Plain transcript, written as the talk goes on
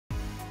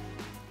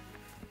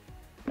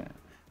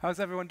How's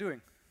everyone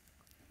doing?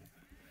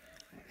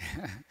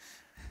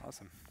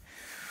 Awesome.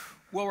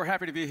 Well, we're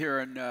happy to be here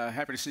and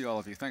happy to see all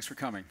of you. Thanks for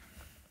coming.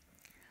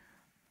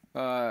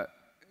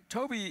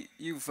 Toby,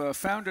 you've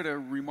founded a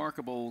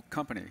remarkable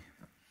company.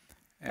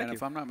 And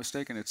if I'm not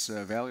mistaken, it's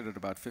valued at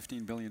about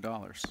 $15 billion.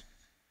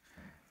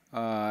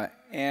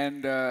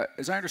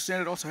 As I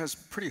understand, it also has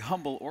pretty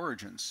humble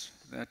origins,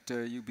 that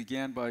you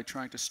began by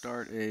trying to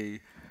start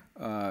a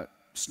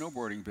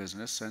snowboarding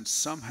business and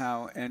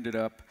somehow ended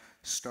up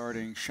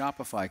starting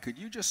Shopify. Could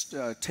you just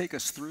take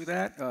us through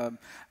that?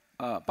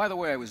 By the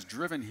way, I was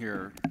driven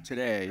here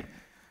today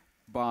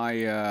by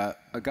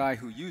a guy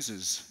who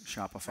uses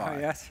Shopify. Oh,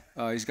 yes.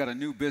 He's got a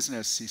new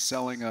business. He's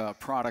selling a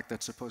product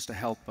that's supposed to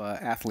help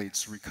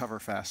athletes recover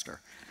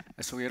faster.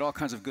 So he had all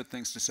kinds of good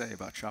things to say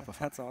about Shopify.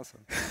 That's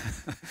awesome.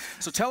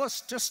 So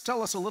just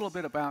tell us a little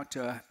bit about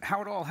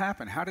how it all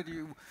happened. How did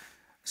you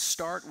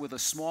start with a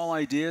small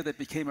idea that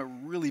became a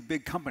really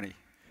big company?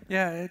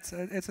 Yeah,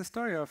 it's a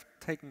story of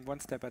taking one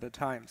step at a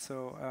time.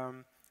 So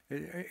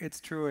it's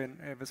true.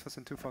 This was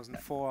in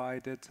 2004. I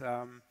did.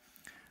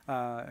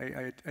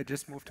 I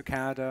just moved to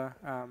Canada,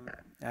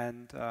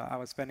 and I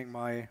was spending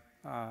my,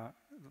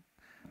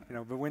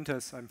 the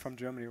winters. I'm from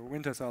Germany.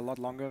 Winters are a lot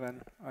longer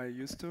than I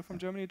used to from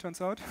Germany. Turns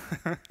out,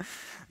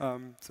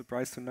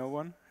 surprise to no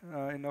one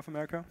in North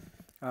America,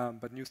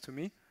 but news to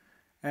me.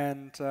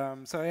 And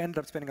so I ended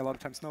up spending a lot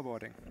of time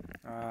snowboarding.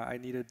 I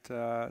needed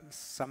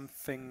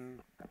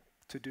something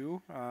to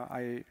do.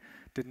 I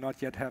did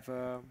not yet have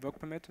a work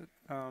permit,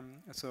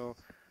 so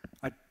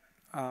I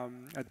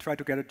tried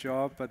to get a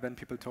job, but then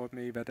people told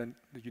me that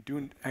you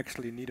do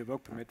actually need a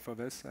work permit for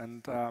this.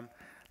 And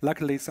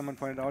luckily, someone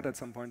pointed out at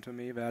some point to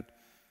me that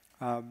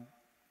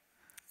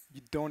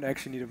you don't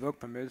actually need a work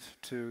permit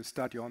to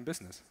start your own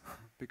business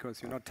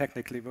because you're not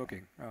technically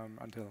working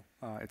until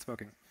it's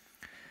working.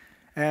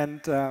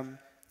 And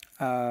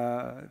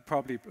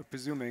probably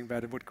presuming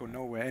that it would go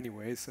nowhere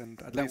anyways,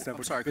 and at least that would.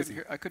 I'm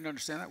sorry, I couldn't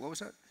understand that. What was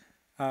that?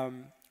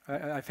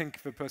 I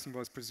think the person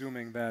was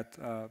presuming that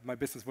my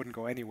business wouldn't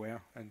go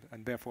anywhere,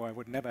 and therefore I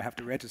would never have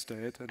to register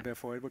it, and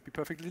therefore it would be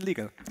perfectly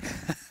legal.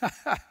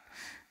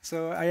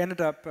 So I ended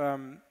up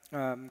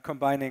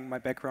combining my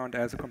background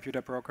as a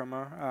computer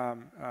programmer,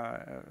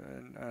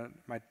 and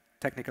my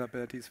technical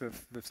abilities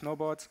with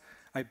snowboards.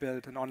 I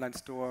built an online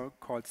store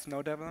called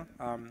Snow Devil.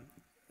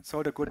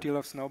 Sold a good deal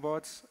of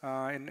snowboards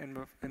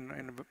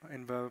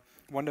in the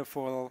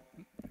wonderful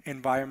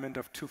environment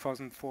of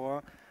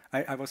 2004.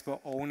 I was the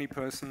only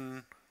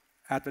person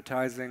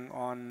advertising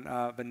on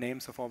the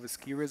names of all the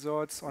ski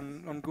resorts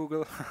on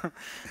Google.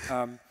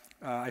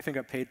 I think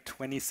I paid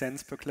 20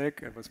 cents per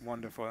click. It was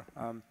wonderful.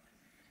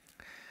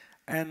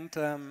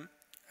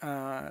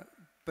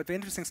 But the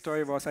interesting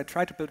story was I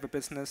tried to build the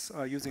business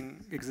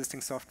using existing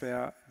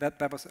software.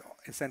 That was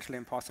essentially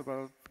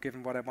impossible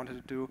given what I wanted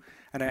to do,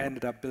 and I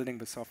ended up building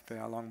the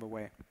software along the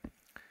way.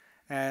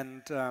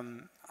 And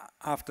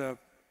after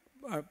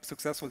a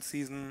successful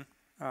season,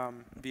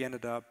 we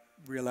ended up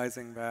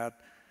realizing that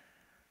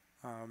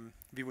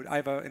we would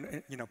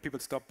either, people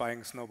stopped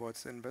buying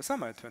snowboards in the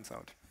summer, it turns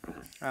out.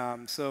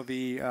 So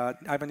we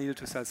either needed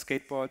to sell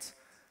skateboards,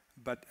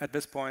 but at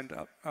this point,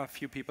 a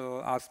few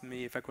people asked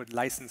me if I could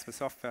license the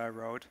software I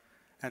wrote,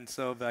 and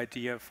so the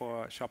idea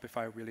for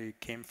Shopify really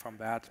came from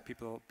that.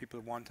 People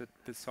wanted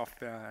this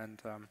software,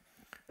 and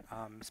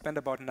spent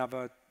about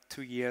another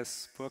 2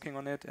 years working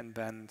on it, and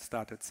then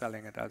started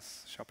selling it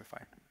as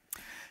Shopify.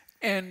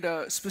 And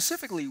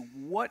specifically,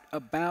 what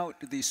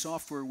about the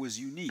software was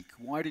unique?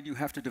 Why did you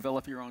have to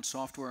develop your own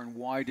software, and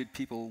why did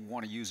people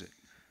want to use it?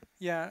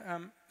 Yeah,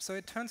 so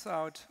it turns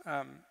out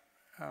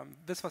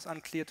this was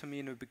unclear to me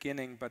in the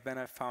beginning, but then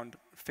I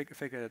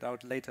figured it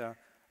out later.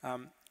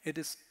 It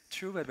is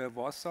true that there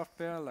was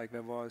software, like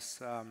there was,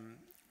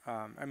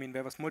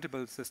 there was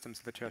multiple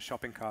systems which are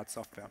shopping cart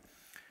software.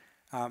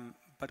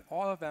 But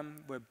all of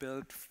them were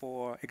built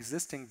for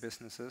existing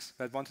businesses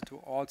that wanted to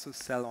also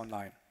sell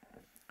online.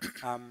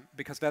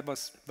 Because that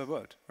was the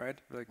world, right?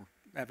 Like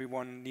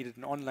everyone needed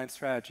an online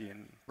strategy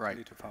in the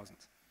early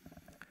 2000s.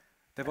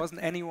 There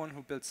wasn't anyone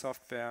who built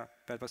software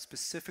that was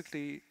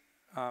specifically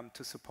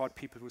to support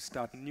people who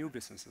start new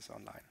businesses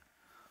online.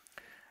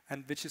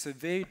 And which is a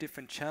very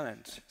different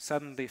challenge.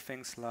 Suddenly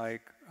things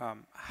like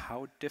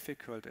how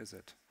difficult is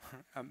it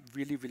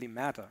really, really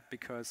matter,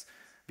 because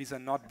these are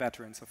not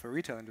veterans of a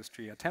retail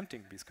industry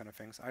attempting these kind of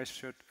things. I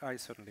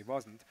certainly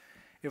wasn't.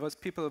 It was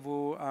people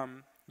who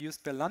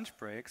used their lunch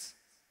breaks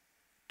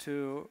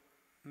to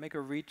make a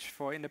reach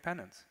for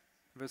independence.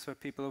 These were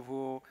people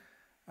who,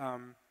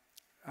 and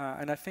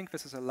I think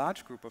this is a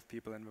large group of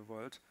people in the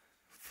world,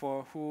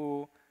 for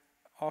who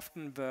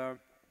often the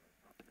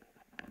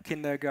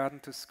kindergarten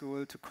to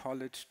school to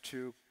college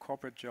to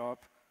corporate job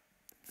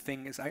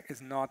thing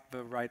is not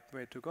the right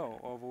way to go,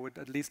 or would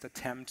at least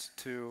attempt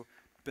to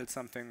build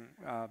something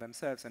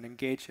themselves and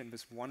engage in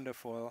this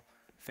wonderful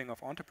thing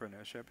of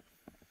entrepreneurship.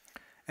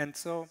 And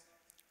so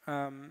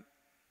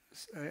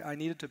I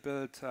needed to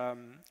build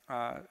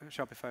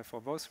Shopify for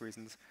those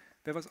reasons.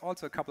 There was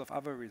also a couple of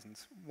other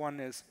reasons.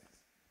 One is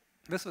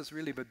this was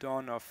really the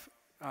dawn of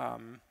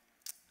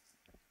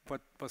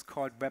what was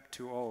called Web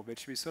 2.0,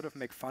 which we sort of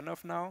make fun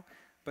of now.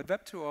 But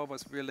Web 2.0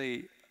 was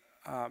really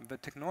the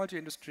technology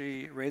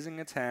industry raising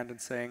its hand and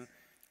saying,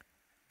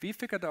 we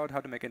figured out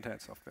how to make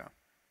internet software.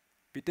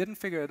 We didn't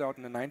figure it out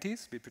in the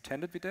 90s. We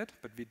pretended we did,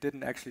 but we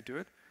didn't actually do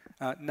it.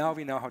 Now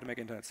we know how to make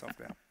internet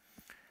software.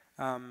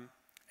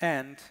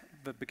 And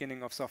the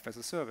beginning of software as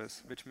a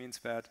service, which means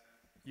that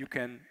you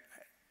can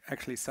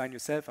actually sign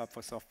yourself up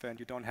for software and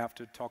you don't have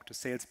to talk to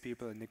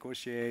salespeople and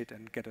negotiate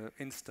and get an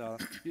install.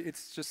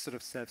 It's just sort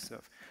of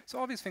self-serve. So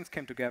all these things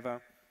came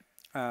together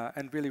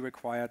and really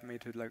required me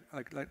to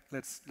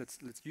let's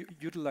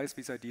utilize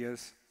these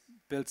ideas,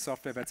 build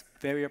software that's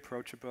very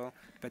approachable,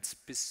 that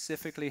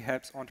specifically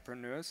helps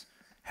entrepreneurs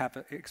have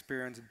an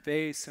experience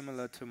very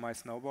similar to my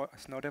Snow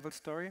Devil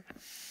story,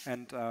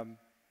 and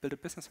build a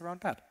business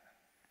around that.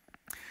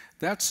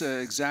 That's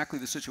exactly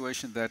the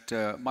situation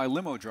that my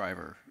limo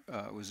driver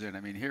was in. I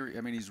mean,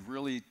 he's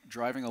really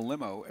driving a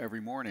limo every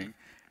morning,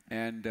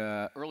 and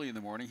early in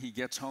the morning he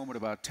gets home at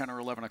about 10 or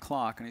 11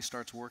 o'clock, and he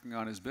starts working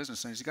on his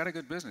business. And he's got a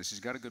good business.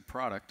 He's got a good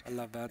product. I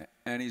love that.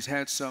 And he's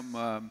had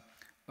some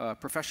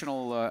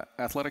professional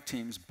athletic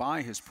teams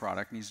buy his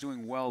product, and he's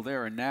doing well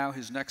there. And now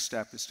his next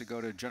step is to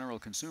go to general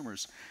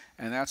consumers,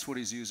 and that's what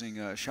he's using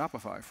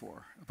Shopify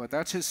for. But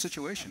that's his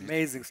situation.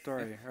 Amazing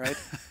story, right?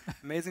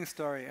 Amazing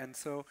story. And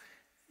so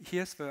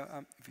here's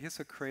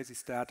a crazy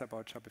stat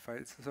about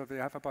Shopify. So we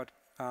have about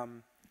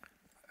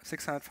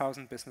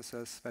 600,000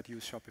 businesses that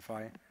use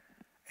Shopify.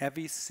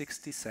 Every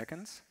 60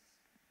 seconds,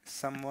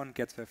 someone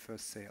gets their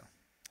first sale.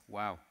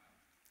 Wow.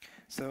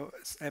 So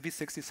every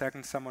 60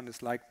 seconds, someone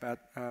is like that,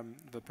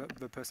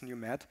 the person you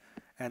met,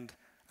 and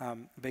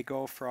they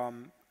go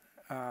from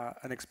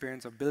an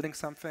experience of building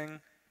something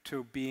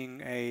to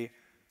being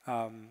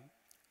an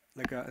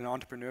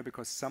entrepreneur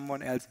because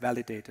someone else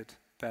validated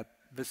that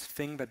this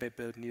thing that they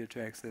built needed to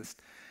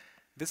exist.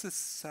 This is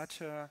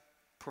such a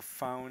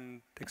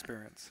profound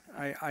experience.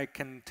 I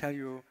can tell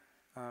you,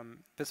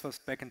 this was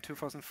back in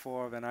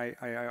 2004 when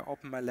I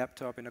opened my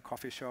laptop in a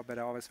coffee shop that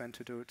I always went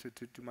to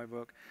do my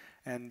work,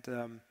 and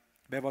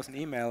there was an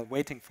email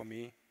waiting for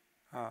me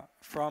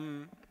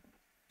from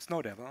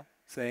Snow Devil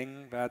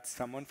saying that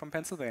someone from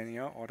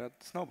Pennsylvania ordered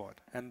a snowboard.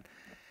 And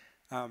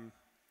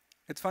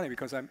it's funny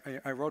because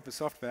I wrote the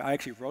software. I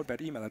actually wrote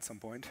that email at some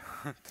point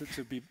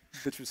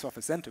which the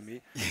software sent to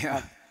me.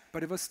 Yeah.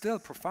 But it was still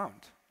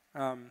profound.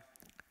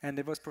 And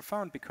it was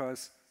profound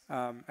because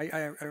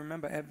I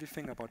remember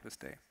everything about this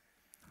day.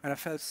 And I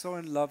felt so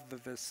in love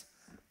with this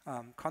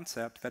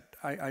concept that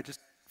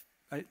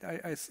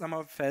I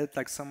somehow felt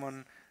like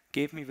someone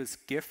gave me this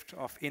gift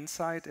of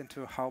insight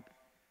into how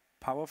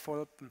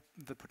powerful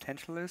the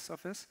potential is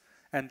of this.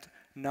 And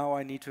now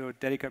I need to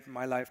dedicate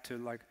my life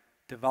to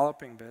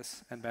developing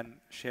this and then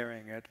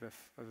sharing it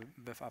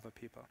with other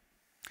people.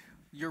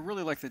 You're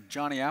really like the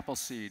Johnny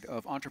Appleseed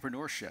of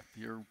entrepreneurship.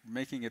 You're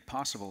making it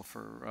possible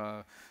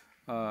for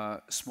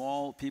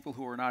small people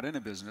who are not in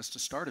a business to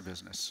start a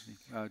business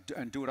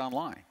and do it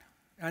online.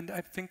 And I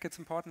think it's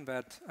important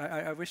that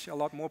I wish a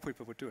lot more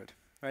people would do it,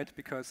 right?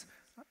 Because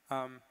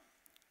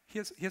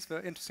here's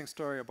the interesting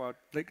story about,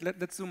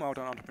 let's zoom out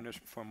on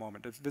entrepreneurship for a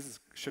moment. This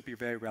should be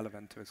very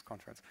relevant to this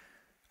conference.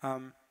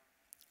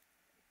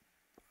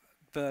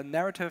 The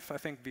narrative I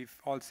think we've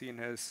all seen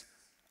is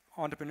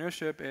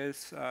entrepreneurship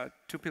is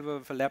two people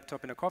with a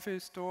laptop in a coffee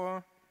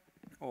store,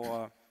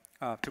 or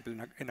two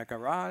people in a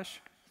garage.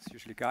 It's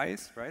usually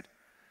guys, right?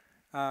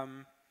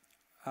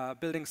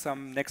 Building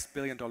some next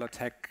billion-dollar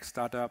tech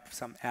startup,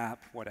 some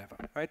app, whatever,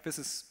 right? This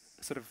is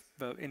sort of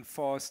the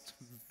enforced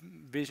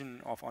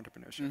vision of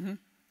entrepreneurship. Mm-hmm.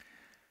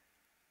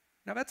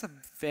 Now that's a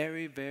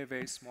very, very,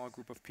 very small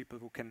group of people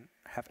who can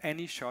have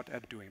any shot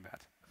at doing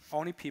that.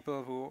 Only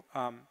people who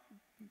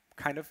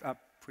kind of are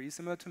pretty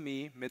similar to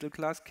me,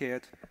 middle-class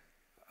kid,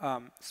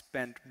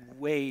 spent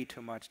way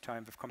too much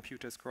time with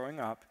computers growing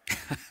up,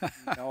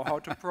 know how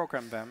to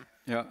program them,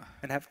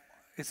 and have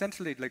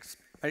essentially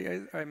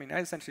I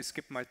essentially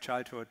skipped my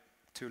childhood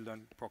to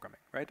learn programming,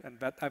 right? And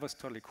that I was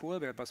totally cool.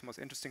 That was the most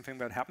interesting thing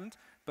that happened,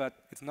 but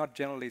it's not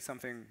generally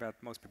something that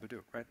most people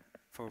do, right?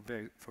 For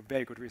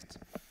very good reasons.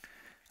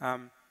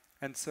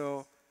 And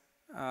so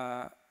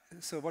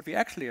what we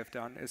actually have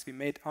done is we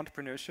made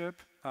entrepreneurship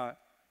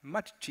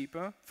much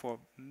cheaper for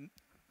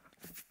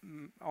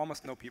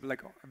almost no people,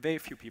 like very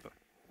few people.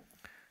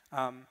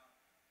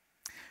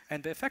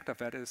 And the effect of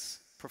that is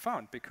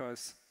profound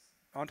because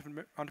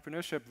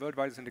entrepreneurship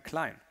worldwide is in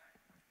decline.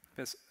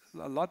 There's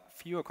a lot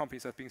fewer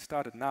companies that are being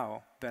started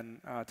now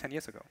than 10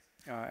 years ago.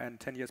 And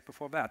 10 years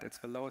before that, it's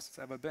the lowest it's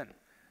ever been.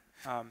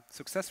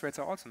 Success rates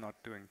are also not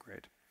doing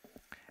great.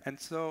 And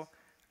so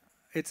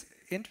it's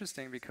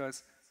interesting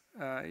because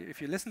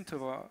if you listen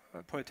to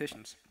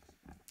politicians,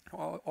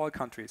 all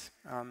countries,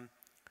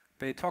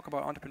 they talk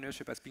about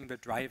entrepreneurship as being the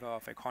driver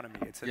of economy.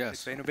 It's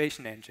the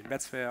innovation engine.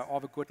 That's where all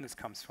the goodness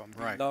comes from.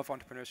 We love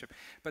entrepreneurship.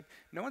 But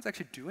no one's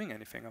actually doing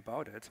anything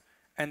about it.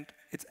 And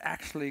it's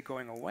actually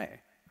going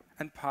away.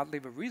 And partly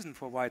the reason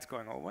for why it's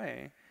going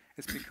away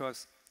is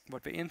because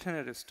what the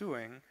internet is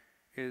doing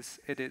is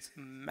it is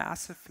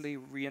massively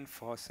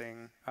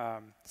reinforcing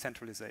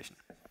centralization.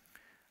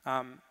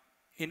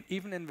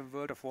 Even in the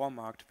world of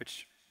Walmart,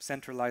 which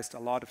centralized a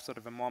lot of sort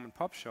of the mom and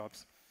pop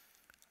shops,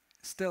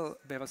 still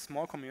there were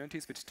small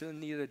communities which still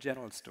needed a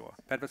general store.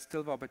 That was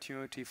still the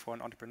opportunity for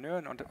an entrepreneur,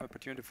 an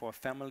opportunity for a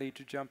family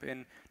to jump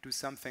in, do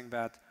something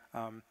that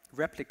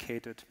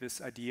replicated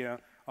this idea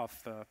of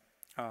the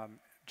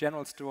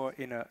general store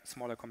in a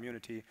smaller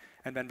community,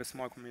 and then the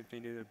small community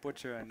needed a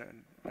butcher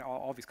and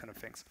all these kind of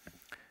things.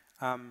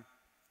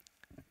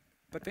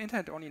 But the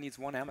internet only needs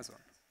one Amazon,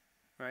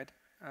 right?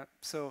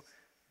 So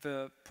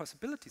the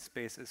possibility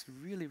space is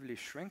really, really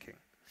shrinking.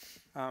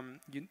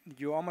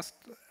 You almost,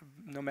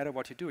 no matter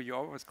what you do, you're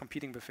always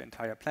competing with the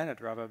entire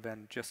planet rather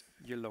than just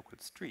your local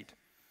street.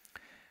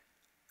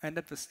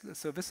 And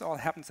so this all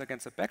happens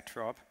against a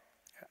backdrop,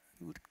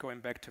 going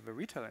back to the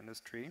retail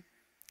industry,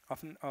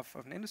 of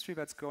an industry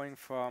that's going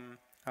from,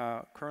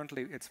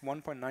 currently it's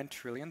 $1.9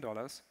 trillion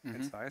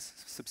in size,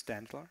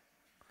 substantial.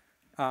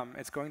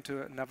 It's going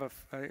to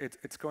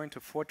it's going to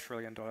 $4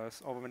 trillion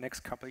over the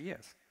next couple of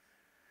years.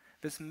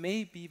 This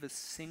may be the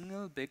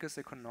single biggest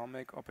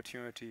economic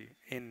opportunity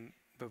in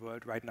the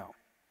world right now.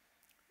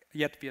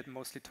 Yet we are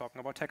mostly talking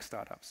about tech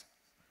startups.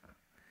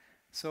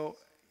 So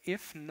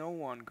if no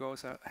one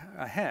goes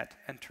ahead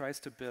and tries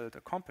to build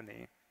a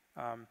company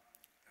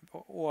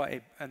or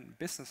a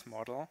business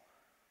model,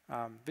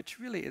 which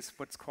really is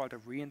what's called a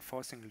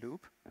reinforcing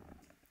loop,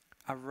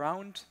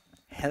 around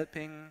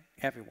helping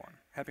everyone,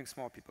 helping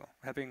small people,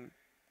 helping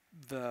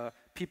the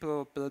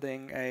people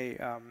building a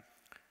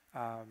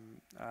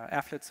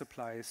athlete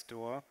supply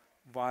store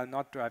while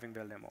not driving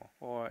their limo,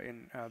 or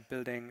in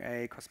building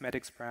a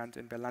cosmetics brand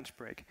in their lunch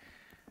break.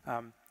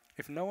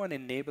 If no one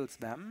enables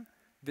them,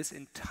 this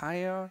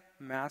entire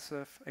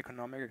massive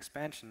economic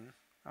expansion,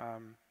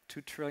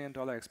 $2 trillion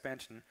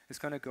expansion, is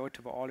going to go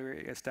to the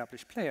already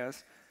established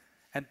players.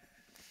 And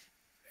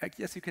I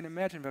guess you can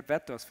imagine what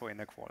that does for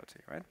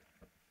inequality, right?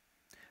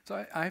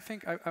 So I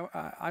think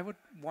I would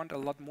want a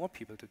lot more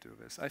people to do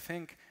this. I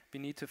think we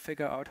need to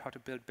figure out how to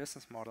build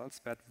business models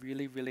that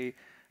really, really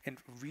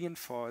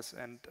reinforce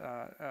and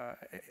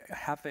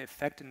have the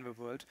effect in the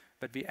world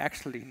that we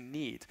actually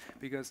need.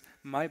 Because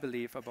my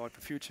belief about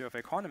the future of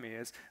economy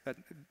is that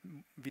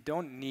we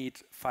don't need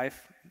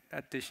 5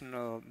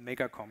 additional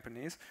mega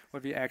companies.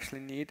 What we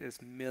actually need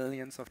is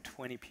millions of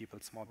 20 people,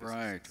 small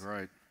businesses.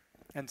 Right.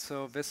 And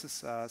so this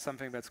is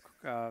something that's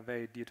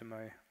very dear to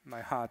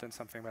my heart, and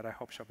something that I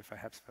hope Shopify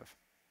helps with.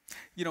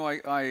 You know,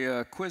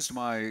 I quizzed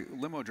my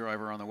limo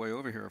driver on the way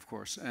over here, of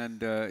course,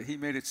 and he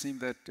made it seem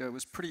that it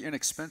was pretty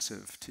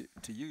inexpensive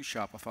to use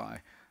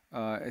Shopify.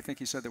 I think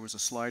he said there was a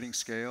sliding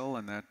scale,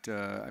 and that,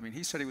 I mean,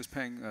 he said he was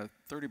paying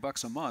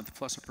 $30 a month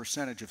plus a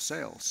percentage of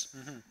sales.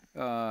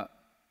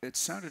 It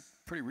sounded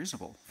pretty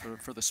reasonable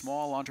for the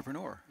small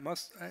entrepreneur.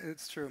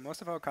 It's true.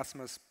 Most of our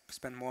customers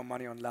spend more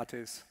money on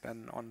lattes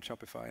than on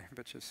Shopify,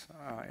 which is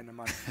in a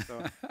month.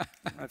 So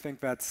I think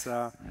that's,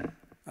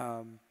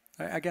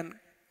 again,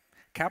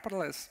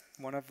 capital is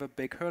one of the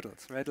big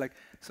hurdles, right? Like,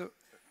 so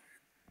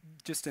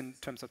just in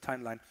terms of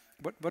timeline,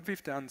 what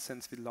we've done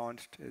since we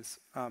launched is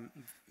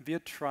we're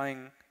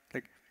trying,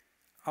 like,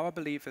 our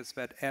belief is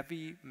that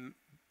every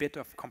bit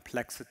of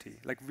complexity,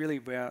 like really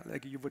where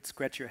like you would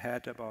scratch your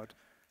head about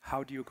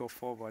how do you go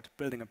forward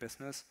building a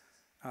business,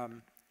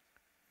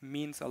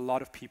 means a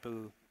lot of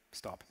people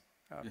stop.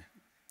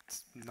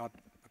 It's not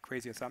a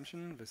crazy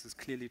assumption. This is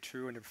clearly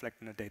true and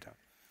reflected in the data.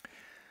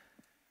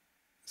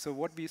 So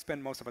what we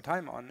spend most of our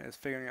time on is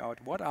figuring out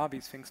what are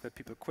these things that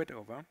people quit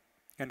over,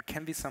 and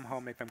can we somehow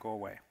make them go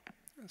away?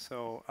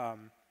 So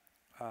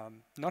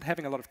not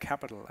having a lot of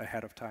capital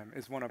ahead of time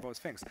is one of those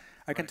things.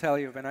 I can tell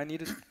you, when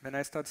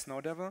I started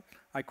Snowdevil,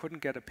 I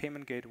couldn't get a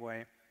payment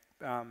gateway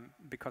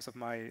because of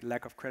my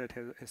lack of credit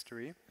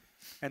history.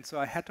 And so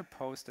I had to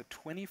post a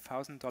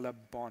 $20,000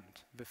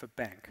 bond with a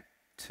bank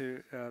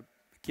to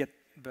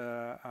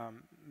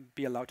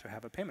be allowed to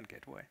have a payment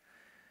gateway.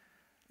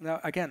 Now,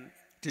 again,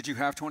 did you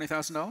have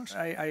 $20,000?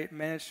 I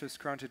managed to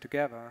scrounge it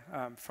together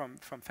from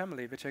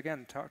family, which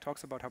again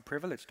talks about how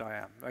privileged I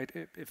am. Right?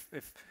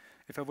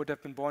 If I would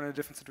have been born in a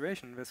different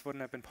situation, this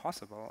wouldn't have been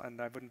possible,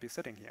 and I wouldn't be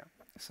sitting here.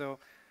 So,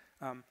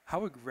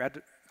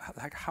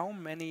 how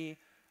many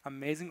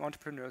amazing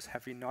entrepreneurs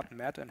have we not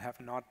met and have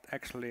not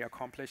actually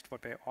accomplished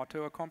what they ought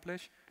to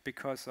accomplish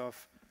because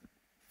of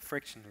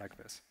friction like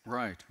this?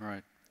 Right.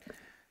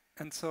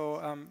 And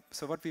so,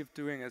 so what we're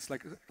doing is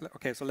like,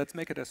 okay, so let's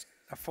make it as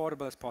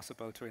affordable as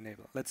possible to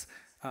enable. Let's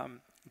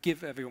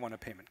give everyone a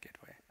payment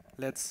gateway.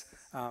 Let's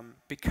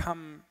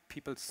become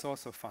people's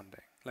source of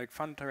funding. Like,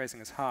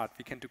 fundraising is hard.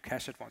 We can do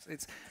cash advance.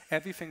 It's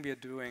everything we are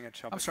doing at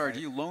Shopify. I'm sorry.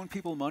 Do you loan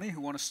people money who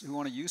want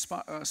to use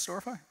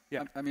Storify?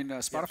 Yeah. I mean,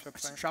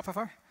 Shopify.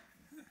 Shopify?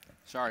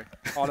 Sorry.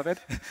 All of it?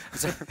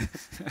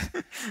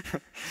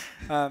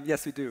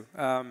 Yes, we do.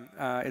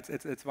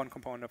 It's one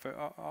component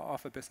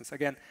of a business.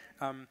 Again,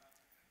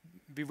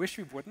 we wish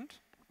we wouldn't.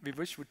 We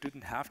wish we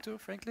didn't have to,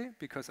 frankly,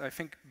 because I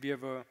think we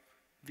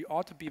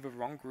ought to be the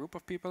wrong group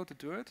of people to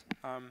do it.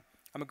 I'm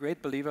a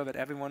great believer that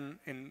everyone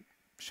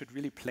should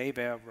really play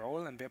their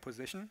role and their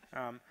position,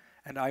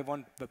 and I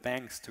want the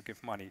banks to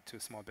give money to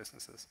small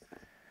businesses.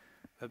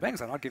 the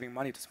banks are not giving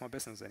money to small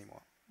business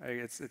anymore.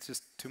 It's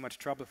just too much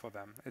trouble for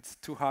them. It's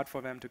too hard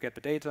for them to get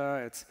the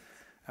data. It's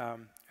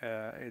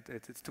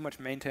too much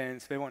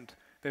maintenance. They want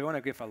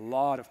to give a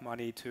lot of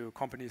money to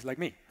companies like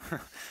me,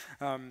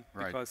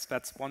 because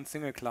that's one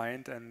single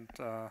client and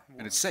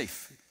it's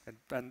safe.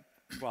 And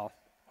well,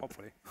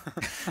 hopefully.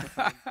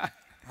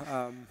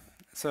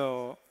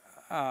 So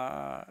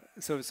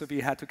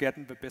we had to get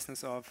in the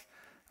business of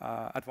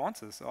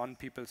advances on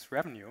people's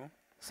revenue,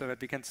 so that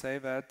we can say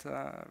that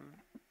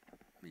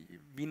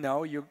we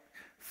know you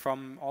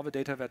from all the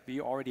data that we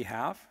already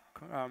have.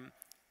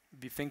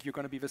 We think you're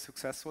going to be this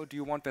successful. Do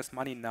you want this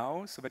money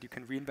now so that you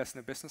can reinvest in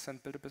a business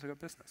and build a bigger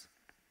business?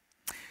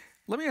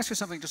 Let me ask you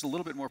something just a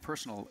little bit more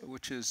personal,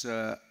 which is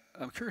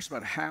I'm curious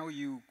about how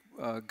you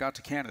got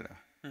to Canada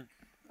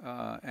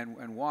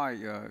and why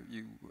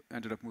you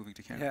ended up moving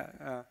to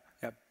Canada.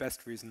 Yeah,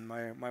 best reason.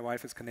 My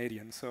wife is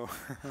Canadian, so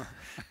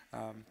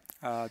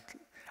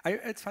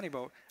it's funny,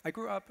 though. I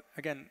grew up,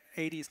 again,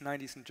 80s,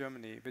 90s in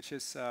Germany, which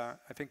is, I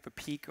think, the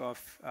peak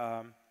of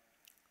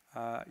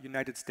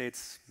United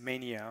States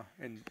mania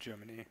in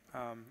Germany.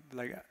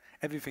 Like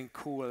everything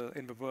cool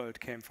in the world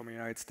came from the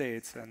United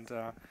States, and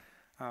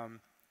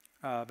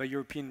the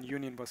European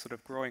Union was sort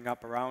of growing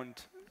up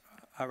around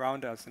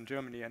us in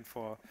Germany, and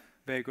for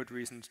very good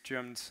reasons,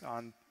 Germans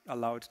aren't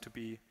allowed to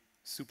be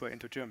super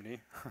into Germany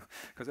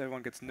because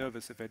everyone gets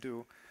nervous if they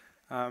do.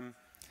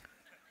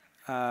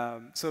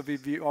 So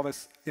we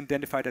always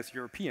identified as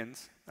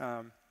Europeans,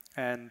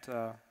 and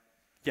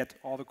yet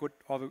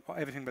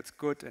everything that's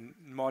good and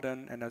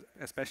modern, and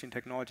especially in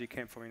technology,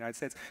 came from the United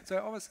States. So I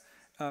always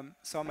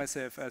saw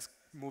myself as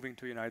moving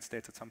to the United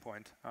States at some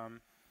point.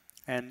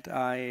 And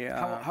I.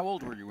 How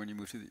old were you when you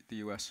moved to the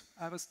U.S.?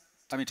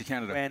 To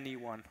Canada.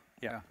 21.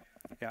 Yeah.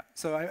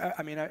 So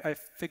I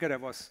figured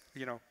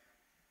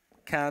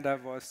Canada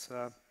was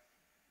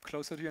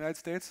closer to the United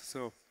States,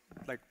 so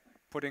like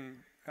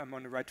I'm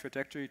on the right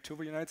trajectory to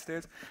the United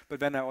States. But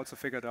then I also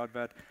figured out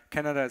that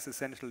Canada is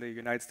essentially the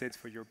United States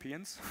for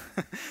Europeans.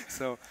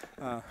 So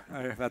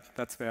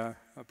that's where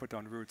I put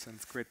down roots, and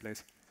it's a great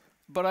place.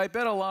 But I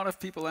bet a lot of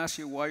people ask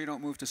you why you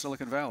don't move to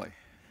Silicon Valley.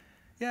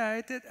 Yeah,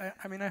 I did. I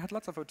had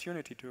lots of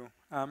opportunity to.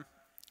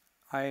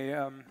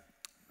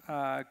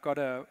 I got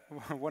a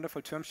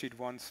wonderful term sheet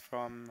once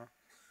from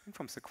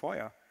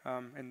Sequoia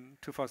in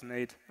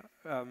 2008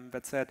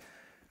 that said,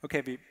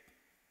 okay, we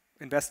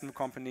invest in the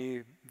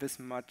company this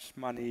much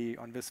money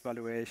on this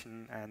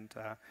valuation,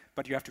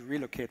 but you have to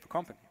relocate the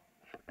company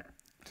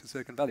to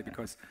Silicon Valley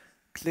because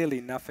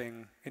clearly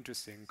nothing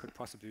interesting could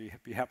possibly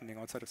be happening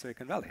outside of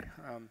Silicon Valley.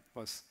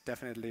 Was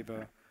definitely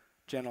the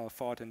general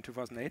thought in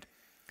 2008.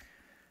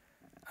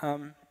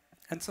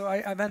 And so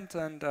I went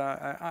and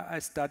I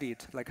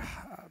studied.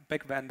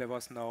 Back then there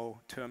was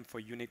no term for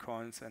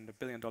unicorns, and a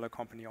billion-dollar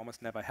company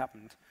almost never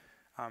happened.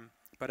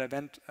 But I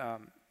went,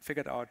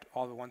 figured out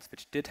all the ones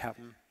which did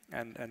happen,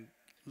 and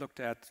looked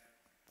at,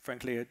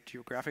 frankly, a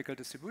geographical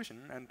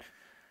distribution. And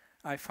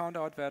I found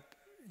out that,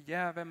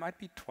 there might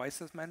be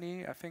twice as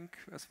many, I think,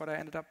 is what I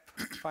ended up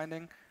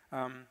finding.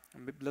 A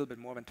little bit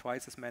more than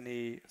twice as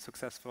many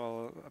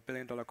successful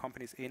billion-dollar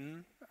companies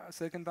in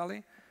Silicon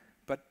Valley.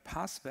 But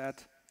past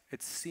that,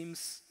 it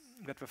seems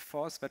that the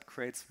force that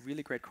creates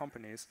really great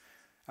companies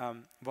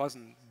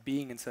wasn't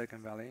being in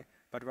Silicon Valley,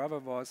 but rather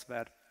was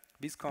that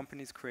these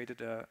companies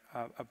created a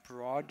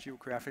broad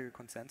geographical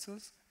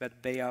consensus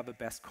that they are the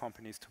best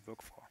companies to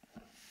work for.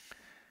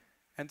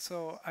 And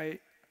so I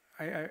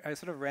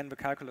sort of ran the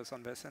calculus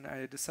on this, and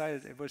I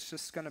decided it was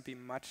just going to be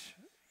much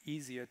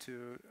easier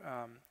to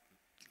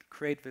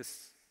create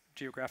this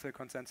geographical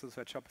consensus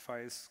that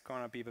Shopify is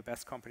going to be the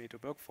best company to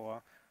work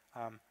for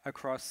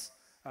across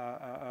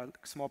a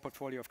small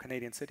portfolio of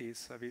Canadian cities.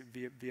 So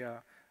we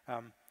are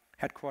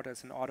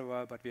headquarters in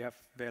Ottawa, but we have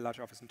a very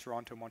large office in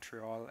Toronto,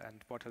 Montreal,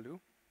 and Waterloo,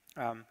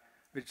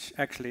 which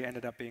actually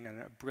ended up being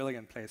a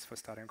brilliant place for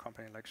starting a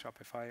company like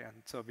Shopify.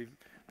 And so we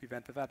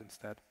went with that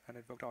instead, and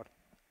it worked out.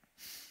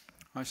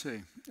 I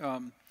see.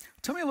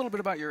 Tell me a little bit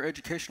about your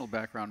educational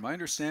background. My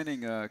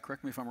understanding,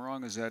 correct me if I'm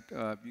wrong, is that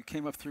you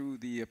came up through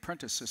the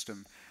apprentice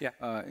system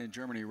in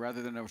Germany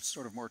rather than a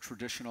sort of more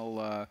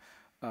traditional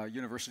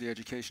university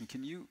education.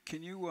 Can you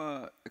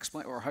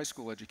explain, or high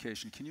school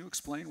education? Can you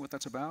explain what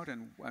that's about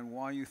and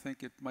why you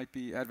think it might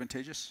be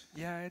advantageous?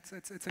 Yeah, it's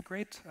a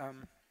great.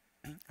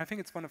 I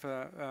think it's one of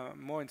the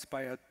more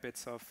inspired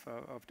bits of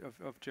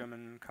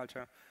German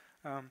culture.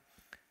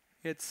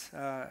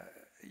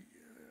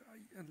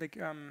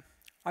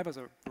 I was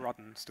a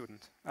rotten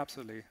student,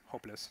 absolutely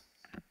hopeless.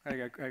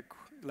 I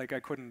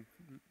couldn't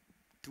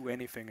do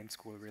anything in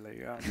school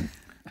really.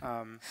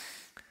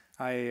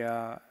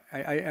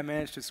 I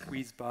managed to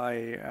squeeze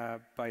by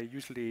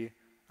usually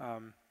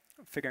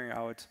figuring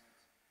out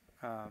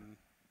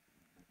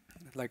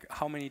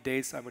how many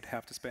days I would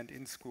have to spend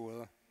in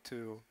school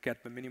to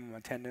get the minimum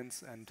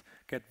attendance and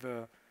get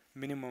the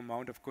minimum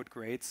amount of good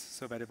grades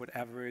so that it would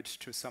average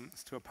to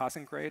a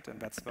passing grade, and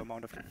that's the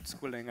amount of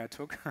schooling I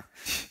took.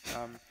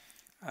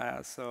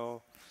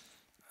 So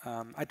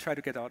I tried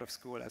to get out of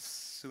school as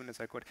soon as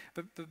I could.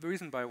 But the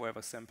reason why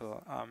was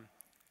simple.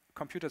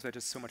 computers were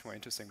just so much more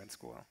interesting than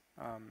school.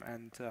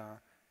 And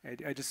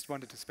I just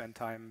wanted to spend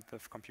time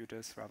with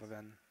computers rather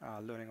than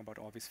learning about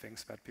all these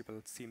things that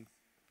people seem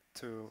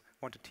to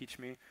want to teach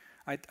me.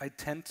 I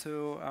tend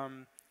to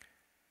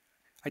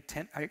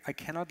I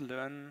cannot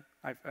learn.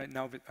 I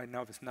know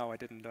this now. I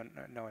didn't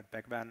know it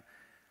back then.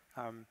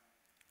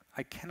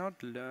 I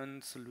cannot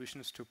learn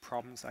solutions to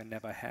problems I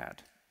never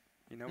had.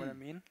 You know what I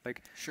mean?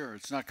 Like, sure,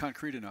 it's not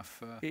concrete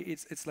enough.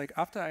 It's like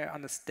after I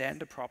understand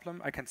the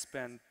problem, I can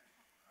spend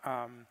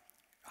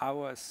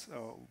hours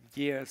or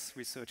years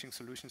researching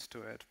solutions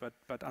to it.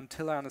 But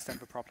until I understand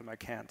the problem, I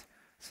can't.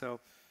 So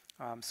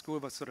school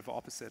was sort of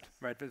opposite,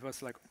 right? It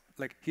was like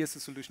here's the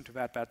solution to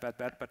that,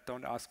 but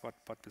don't ask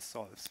what this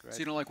solves, right? So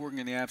you don't like working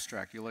in the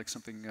abstract. You like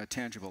something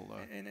tangible.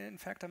 In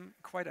fact, I'm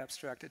quite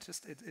abstract. It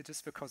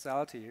just the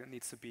causality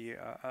needs to be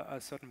a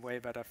certain way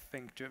that I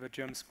think the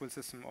German school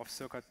system of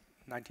circa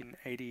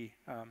 1980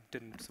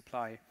 didn't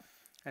supply.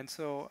 And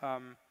so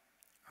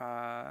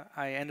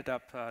I ended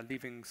up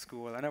leaving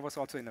school, and I was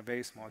also in a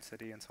very small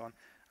city and so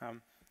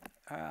on.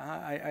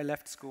 I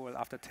left school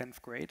after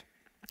 10th grade,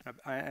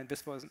 and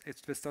this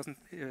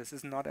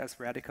is not as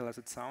radical as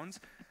it sounds.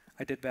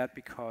 I did that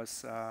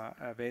because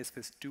there is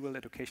this dual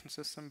education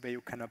system where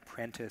you can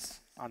apprentice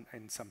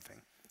in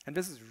something, and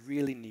this is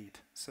really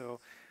neat. So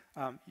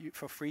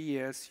for 3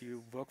 years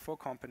you work for a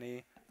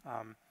company,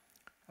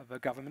 the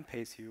government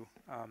pays you,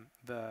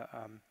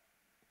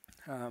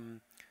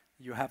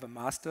 you have a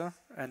master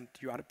and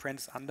you are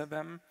apprentice under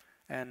them,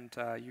 and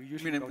you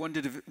usually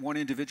one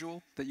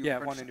individual that you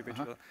one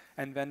individual,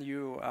 and then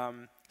you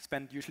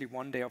spend usually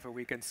 1 day of a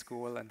week in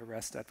school and the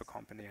rest at the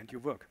company, and you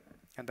work,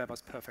 and that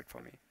was perfect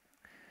for me.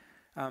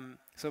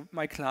 So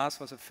my class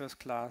was the first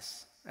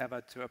class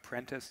ever to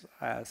apprentice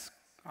as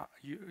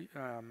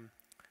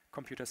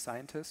computer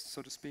scientist,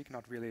 so to speak.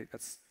 Not really,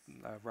 that's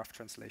a rough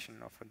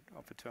translation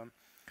of the term,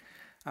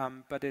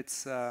 but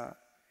it's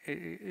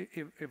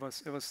it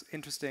was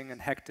interesting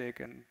and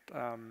hectic and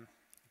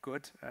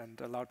good,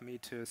 and allowed me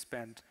to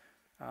spend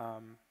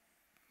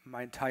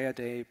my entire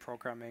day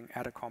programming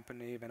at a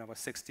company when I was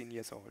 16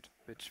 years old,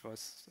 which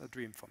was a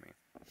dream for me.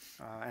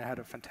 I had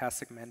a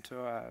fantastic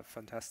mentor, a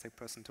fantastic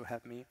person to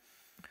help me,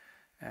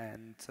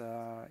 and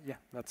yeah,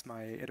 that's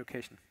my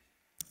education.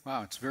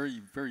 Wow, it's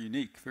very, very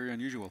unique, very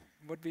unusual.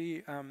 What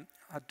we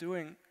are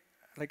doing,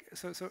 like,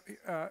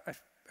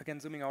 again,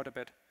 zooming out a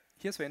bit,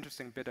 here's the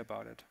interesting bit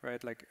about it,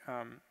 right? Like,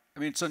 I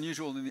mean, it's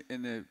unusual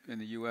in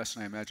the U.S.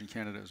 and I imagine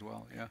Canada as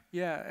well. Yeah.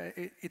 Yeah,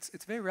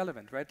 it's very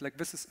relevant, right? Like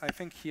this is, I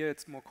think here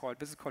it's more called,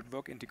 this is called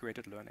work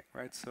integrated learning,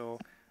 right? So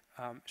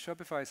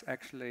Shopify is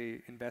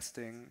actually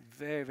investing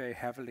very, very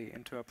heavily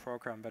into a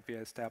program that we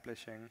are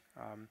establishing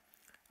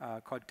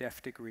called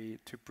Dev Degree,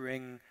 to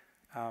bring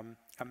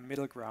a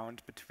middle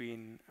ground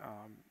between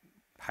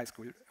high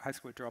school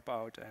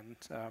dropout and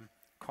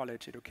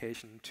college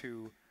education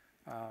to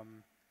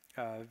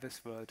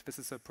this world. This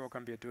is a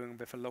program we are doing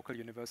with a local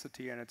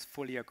university, and it's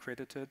fully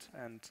accredited,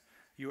 and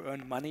you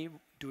earn money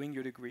doing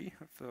your degree.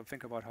 So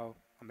think about how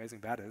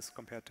amazing that is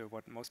compared to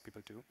what most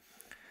people do.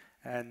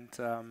 And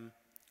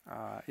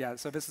yeah,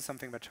 so this is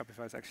something that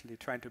Shopify is actually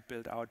trying to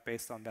build out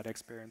based on that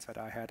experience that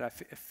I had. I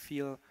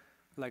feel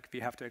like we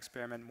have to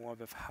experiment more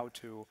with how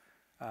to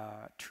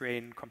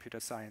train computer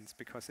science,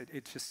 because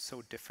it's just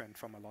so different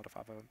from a lot of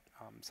other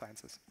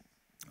sciences.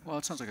 Well,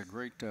 it sounds like a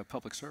great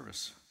public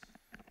service.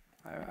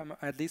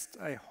 At least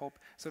I hope.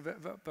 So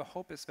the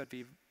hope is that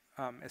we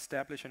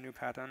establish a new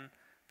pattern,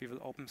 we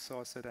will open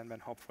source it, and then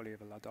hopefully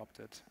we'll adopt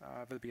it.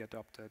 Will be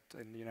adopted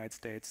in the United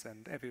States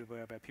and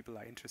everywhere where people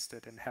are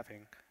interested in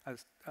having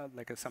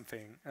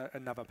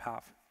another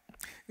path.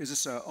 Is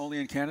this only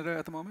in Canada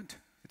at the moment?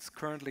 It's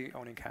currently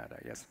only in Canada,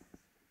 yes.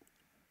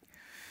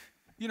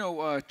 You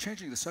know,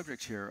 changing the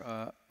subject here,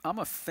 I'm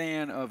a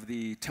fan of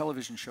the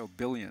television show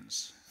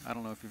Billions. I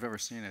don't know if you've ever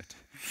seen it.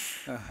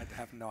 I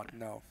have not,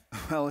 no.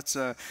 Well,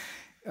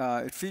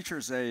 it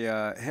features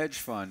a hedge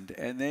fund,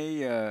 and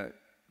the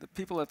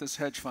people at this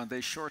hedge fund,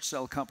 they short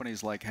sell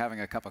companies like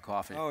having a cup of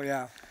coffee. Oh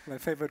yeah, my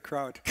favorite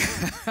crowd.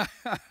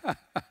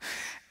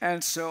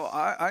 And so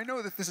I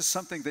know that this is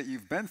something that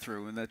you've been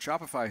through and that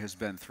Shopify has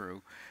been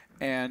through,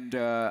 and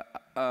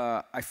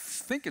I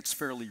think it's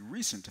fairly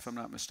recent, if I'm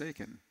not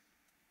mistaken.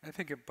 I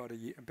think about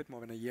a bit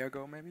more than a year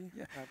ago, maybe.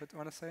 Yeah. I would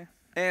want to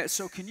say.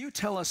 So can you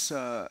tell us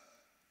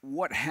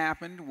what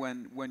happened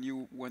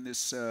when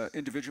this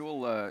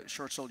individual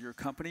short sold your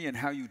company and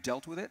how you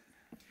dealt with it?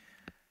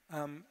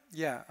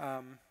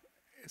 Yeah.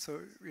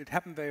 So it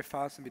happened very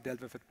fast, and we dealt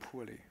with it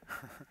poorly.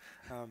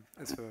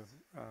 As for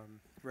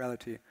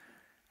reality.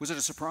 Was it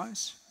a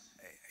surprise?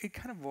 It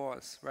kind of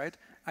was, right?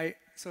 I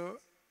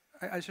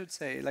should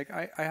say, like,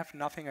 I have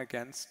nothing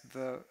against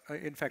the.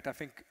 In fact, I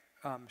think.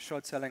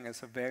 Short selling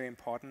is a very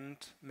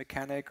important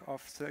mechanic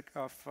of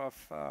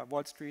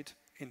Wall Street.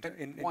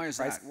 Why is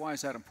that? Why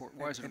is that important?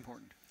 Why is it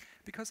important?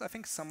 Because I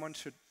think someone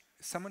should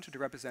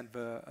represent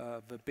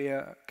the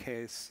bear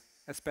case,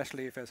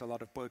 especially if there's a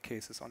lot of bull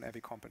cases on every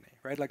company,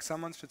 right? Like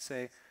someone should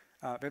say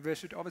there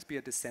should always be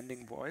a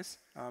dissenting voice,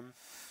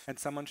 and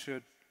someone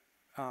should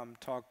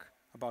talk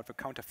about the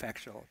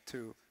counterfactual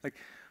to like,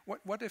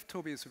 what if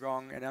Toby is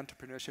wrong and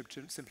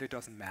entrepreneurship simply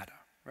doesn't matter,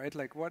 right?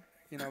 Like what,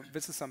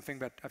 this is something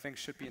that I think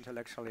should be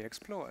intellectually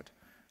explored.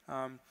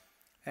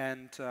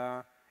 And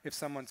if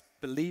someone's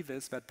belief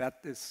is that that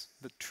is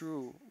the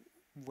true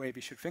way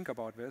we should think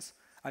about this,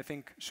 I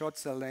think short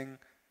selling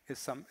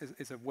is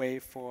a way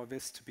for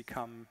this to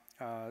become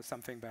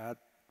something that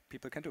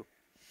people can do.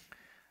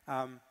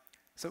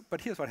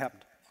 But here's what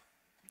happened.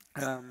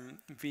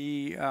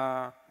 We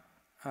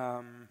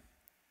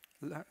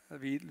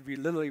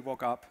literally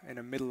woke up in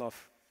the middle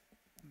of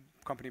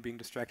company being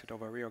distracted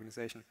over a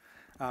reorganization,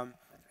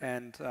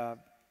 and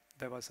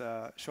there was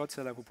a short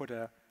seller who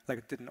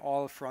did an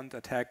all-front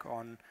attack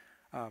on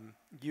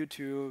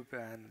YouTube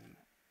and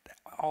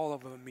all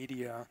over the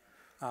media,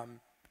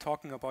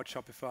 talking about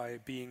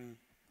Shopify being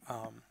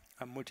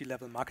a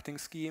multi-level marketing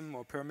scheme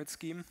or pyramid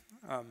scheme,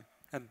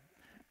 and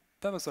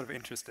that was sort of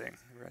interesting,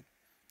 right?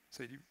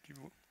 So you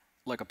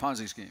like a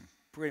Ponzi scheme.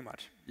 Pretty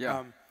much.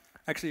 Yeah.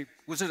 Actually,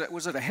 was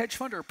it a hedge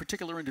fund or a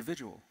particular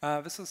individual?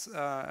 This was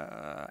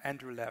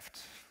Andrew Left,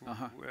 who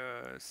I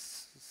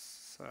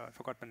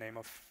forgot the name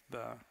of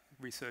the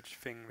research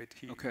thing that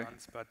he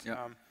runs, but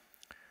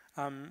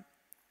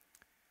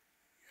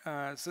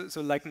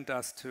so likened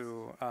us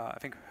to I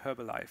think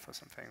Herbalife or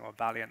something, or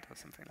Valiant or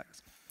something like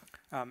this,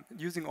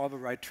 using all the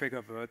right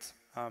trigger words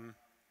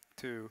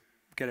to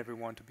get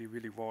everyone to be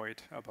really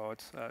worried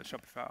about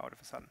Shopify out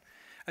of a sudden.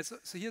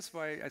 So here's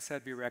why I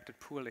said we reacted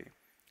poorly.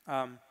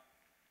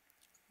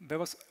 There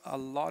was a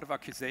lot of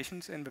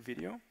accusations in the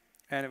video,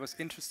 and it was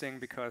interesting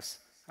because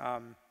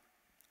I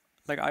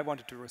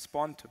wanted to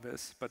respond to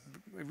this, but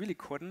we really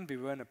couldn't. We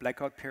were in a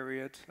blackout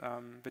period,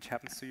 which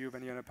happens to you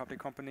when you're in a public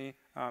company,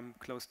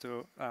 close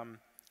to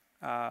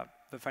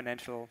the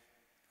financial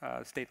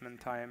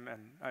statement time,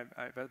 and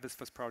this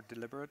was probably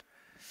deliberate.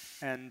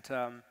 And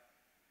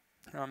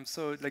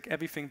so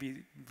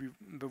everything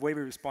the way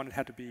we responded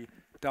had to be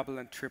double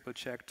and triple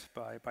checked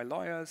by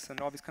lawyers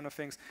and all these kind of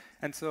things.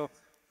 And so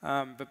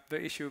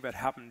the issue that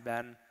happened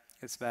then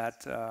is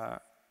that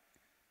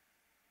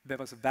there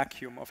was a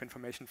vacuum of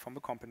information from the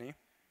company,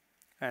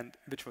 and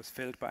which was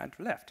filled by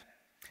Andrew Left.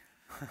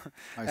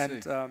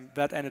 And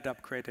that ended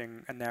up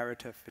creating a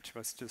narrative which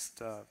was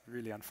just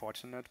really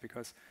unfortunate,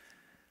 because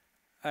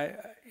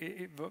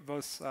it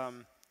was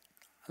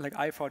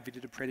I thought we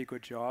did a pretty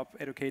good job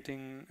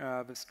educating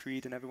the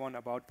street and everyone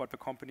about what the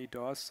company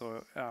does.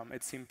 So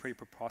it seemed pretty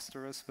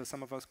preposterous with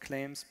some of those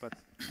claims, but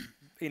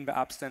in the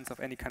absence of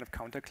any kind of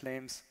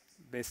counterclaims,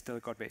 they still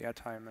got the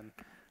airtime, and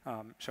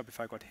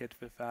Shopify got hit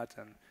with that.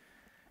 And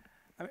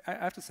I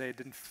have to say, it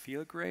didn't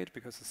feel great,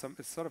 because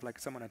it's sort of like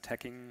someone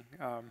attacking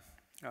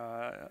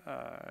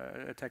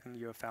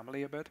your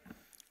family a bit.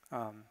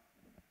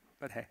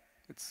 But hey,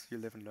 you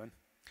live and learn.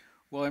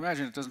 Well, I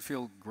imagine it doesn't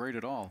feel great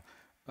at all.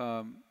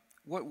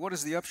 What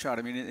is the upshot?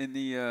 I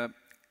mean,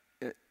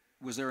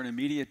 was there an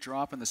immediate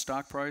drop in the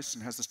stock price,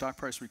 and has the stock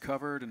price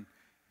recovered? And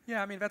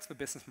yeah, I mean, that's the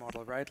business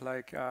model, right?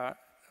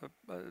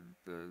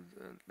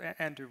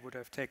 Andrew would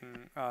have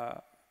taken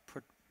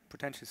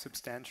potentially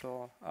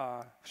substantial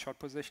short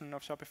position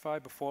of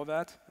Shopify before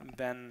that, and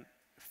then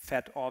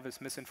fed all this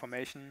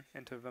misinformation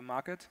into the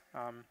market,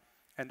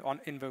 and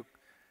in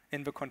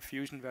the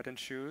confusion that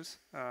ensues,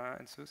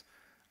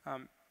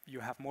 you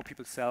have more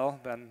people sell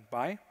than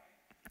buy,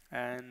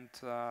 and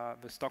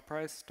the stock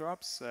price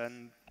drops,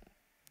 and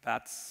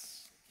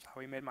that's how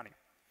he made money.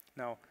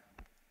 Now,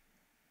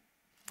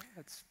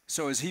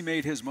 so as he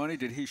made his money,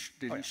 did he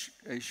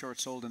short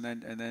sold, and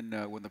then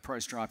when the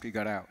price dropped, he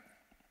got out?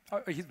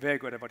 Oh, he's very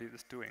good at what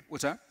he's doing.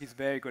 What's that? He's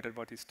very good at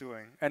what he's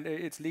doing, and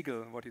it's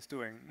legal what he's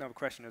doing. Now the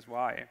question is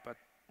why, but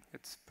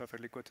it's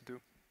perfectly good to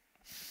do.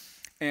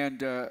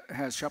 And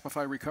has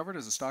Shopify recovered?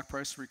 Has the stock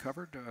price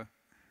recovered?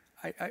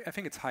 I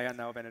think it's higher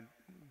now than it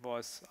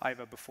was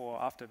either before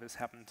or after this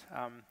happened.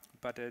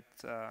 But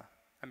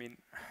I mean,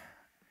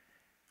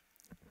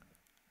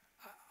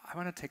 I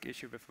want to take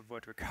issue with the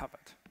word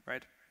recovered,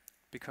 right?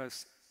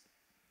 Because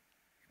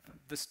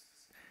the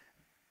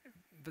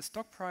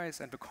stock price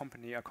and the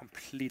company are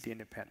completely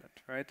independent,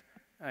 right?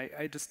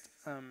 I just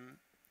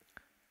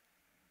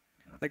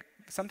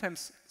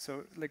sometimes,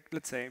 so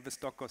let's say the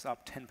stock goes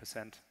up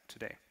 10%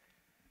 today.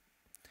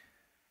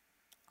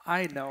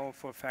 I know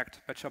for a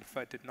fact that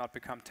Shopify did not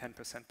become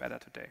 10% better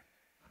today.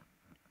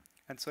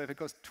 And so if it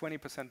goes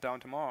 20% down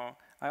tomorrow,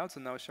 I also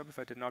know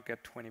Shopify did not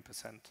get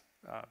 20%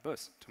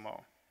 boost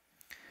tomorrow.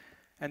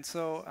 And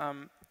so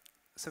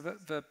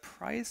the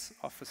price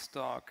of a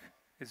stock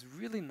is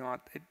really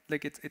not,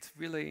 it's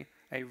really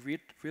a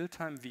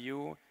real-time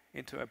view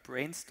into a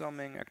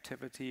brainstorming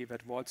activity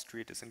that Wall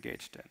Street is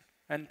engaged in.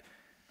 And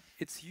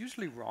it's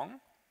usually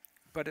wrong,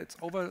 but it's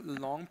over a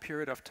long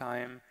period of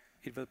time,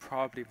 it will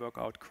probably work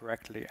out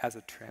correctly as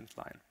a trend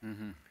line.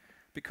 Mm-hmm.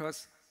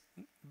 Because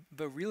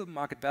the real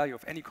market value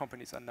of any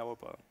company is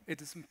unknowable.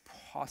 It is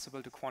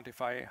impossible to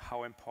quantify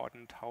how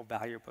important, how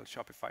valuable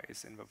Shopify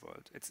is in the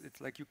world. It's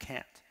like you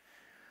can't.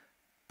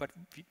 But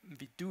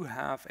we do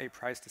have a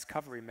price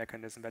discovery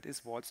mechanism that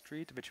is Wall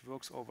Street, which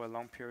works over a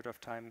long period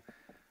of time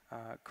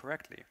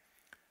correctly.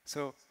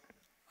 So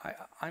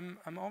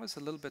I'm always a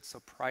little bit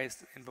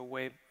surprised in the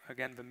way,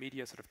 again, the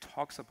media sort of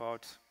talks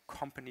about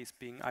companies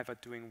being either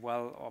doing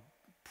well or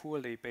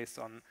poorly based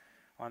on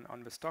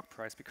the stock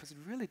price, because it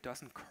really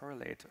doesn't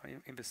correlate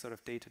in this sort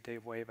of day-to-day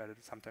way that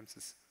it sometimes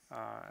is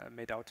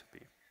made out to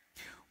be.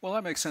 Well,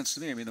 that makes sense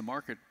to me. I mean, the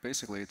market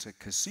basically it's a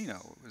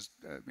casino.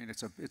 I mean,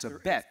 it's a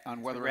bet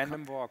on whether a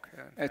random walk.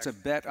 It's a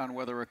bet on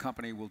whether a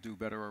company will do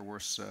better or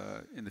worse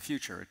in the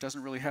future. It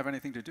doesn't really have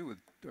anything to do with,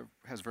 or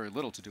has very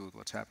little to do with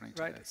what's happening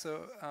today. Right.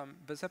 So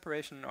the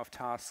separation of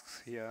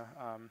tasks here,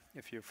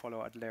 if you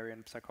follow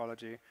Adlerian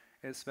psychology,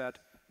 is that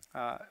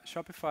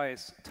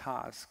Shopify's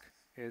task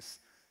is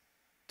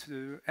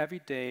to every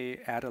day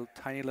add a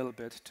tiny little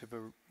bit to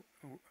the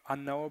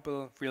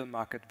unknowable real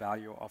market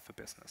value of the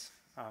business.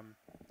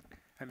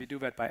 And we do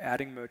that by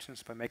adding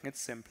merchants, by making it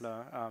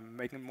simpler,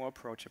 making it more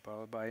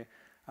approachable, by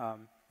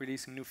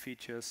releasing new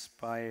features,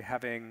 by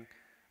having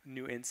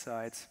new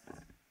insights,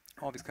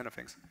 all these kind of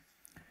things.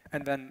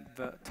 And then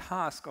the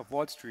task of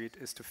Wall Street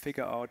is to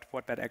figure out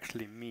what that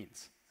actually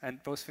means. And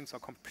those things are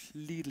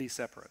completely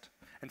separate.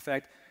 In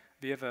fact,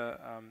 we have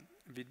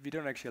we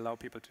don't actually allow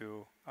people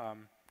to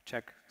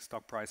check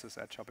stock prices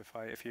at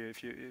Shopify. If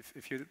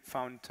you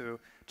found to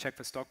check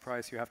the stock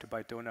price, you have to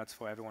buy donuts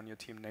for everyone on your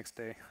team next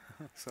day.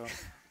 So.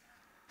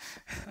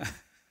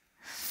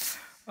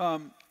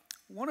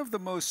 One of the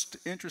most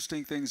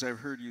interesting things I've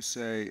heard you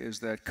say is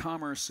that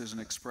commerce is an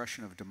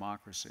expression of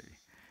democracy.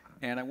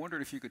 And I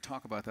wondered if you could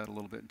talk about that a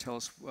little bit and tell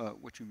us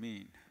what you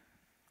mean.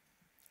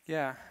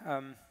 Yeah,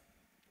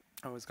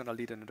 I was going to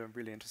lead into a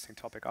really interesting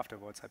topic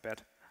afterwards, I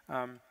bet.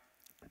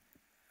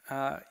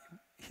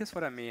 Here's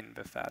what I mean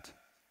with that.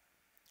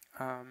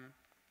 When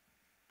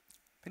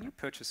you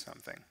purchase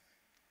something,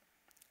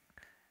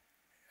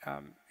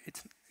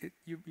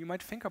 you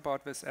might think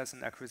about this as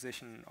an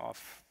acquisition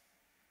of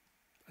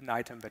an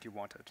item that you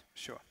wanted,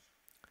 sure.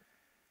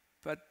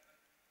 But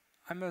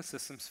I'm a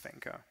systems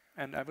thinker,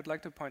 and I would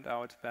like to point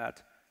out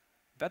that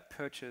that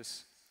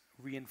purchase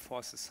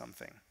reinforces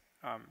something.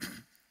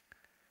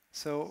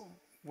 So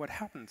what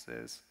happens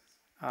is,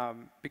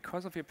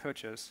 because of your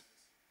purchase,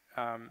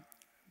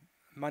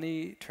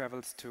 money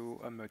travels to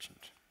a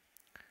merchant.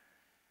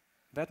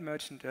 That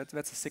merchant,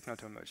 that's a signal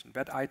to a merchant.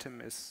 That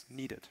item is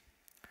needed.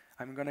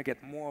 I'm going to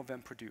get more of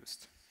them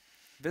produced.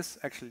 This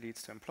actually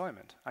leads to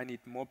employment. I need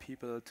more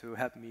people to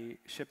help me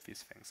ship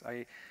these things.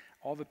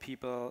 All the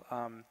people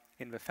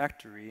in the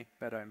factory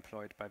that are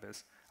employed by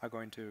this are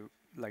going to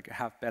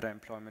have better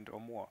employment or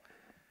more.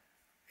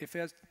 If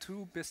there's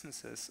two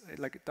businesses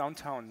like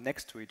downtown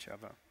next to each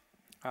other,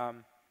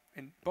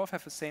 and both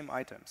have the same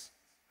items,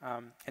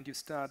 and you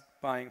start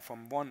buying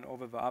from one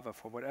over the other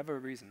for whatever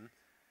reason,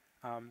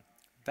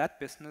 that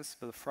business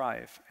will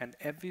thrive, and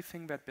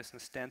everything that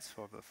business stands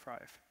for will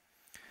thrive.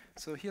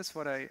 So here's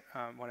what I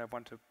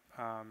want to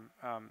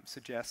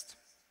suggest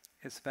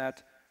is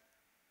that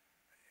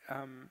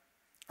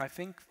I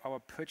think our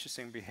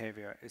purchasing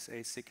behavior is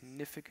a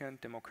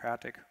significant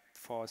democratic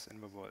force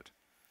in the world.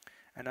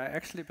 And I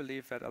actually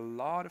believe that a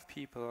lot of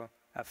people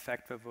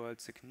affect the world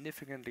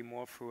significantly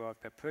more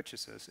throughout their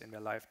purchases in their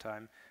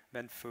lifetime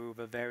than through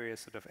the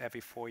various sort of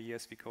every 4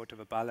 years we go to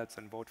the ballots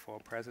and vote for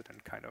a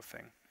president kind of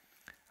thing.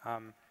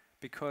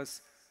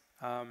 Because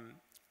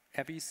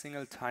every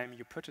single time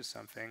you purchase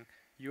something,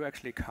 you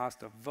actually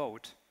cast a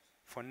vote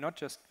for not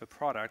just the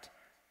product,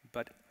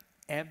 but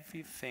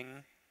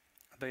everything,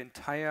 the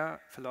entire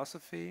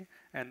philosophy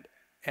and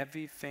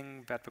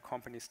everything that the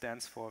company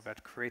stands for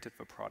that created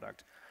the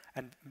product.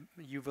 And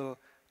you will,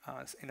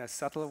 in a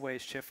subtle way,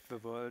 shift the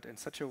world in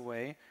such a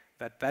way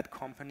that that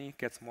company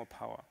gets more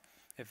power.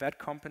 If that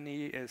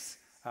company is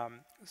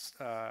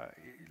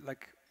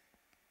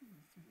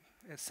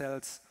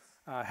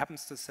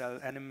happens to sell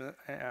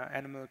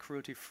animal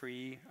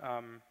cruelty-free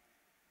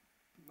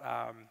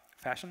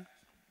fashion,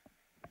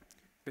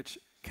 which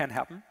can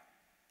happen,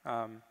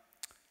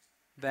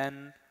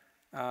 then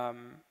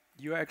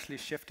you're actually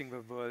shifting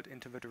the world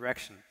into the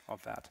direction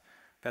of that.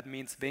 That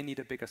means they need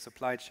a bigger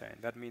supply chain.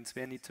 That means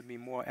there need to be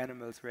more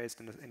animals raised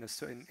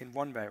in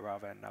one way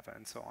rather than another,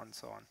 and so on and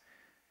so on.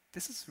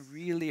 This is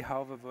really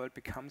how the world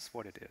becomes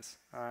what it is,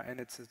 and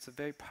it's a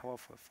very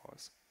powerful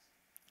force.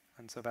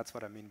 And so that's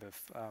what I mean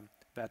with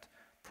that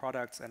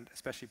products and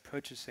especially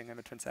purchasing and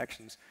the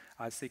transactions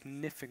are a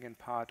significant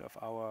part of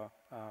our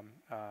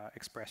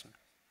expression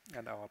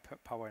and our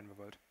power in the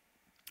world.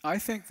 I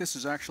think this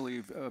is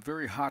actually a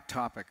very hot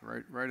topic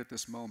right at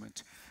this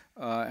moment.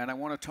 And I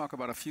want to talk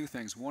about a few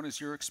things. One is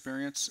your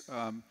experience.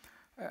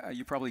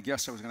 You probably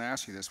guessed I was going to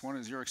ask you this. One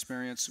is your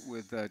experience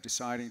with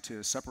deciding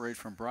to separate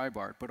from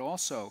Breitbart, but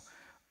also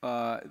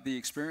the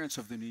experience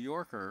of the New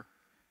Yorker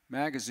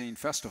magazine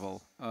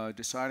festival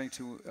deciding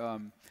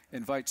to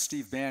invite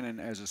Steve Bannon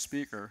as a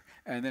speaker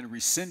and then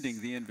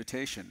rescinding the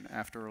invitation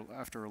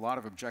after a lot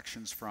of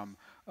objections from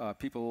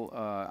people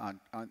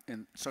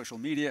in social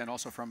media and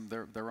also from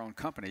their own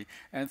company.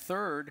 And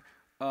third,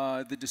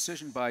 the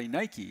decision by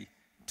Nike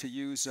to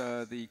use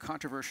the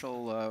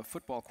controversial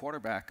football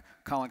quarterback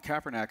Colin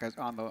Kaepernick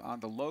on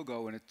the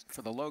logo and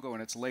for the logo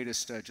in its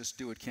latest "Just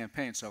Do It"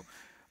 campaign. So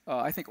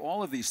I think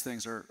all of these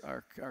things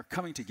are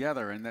coming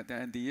together,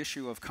 and the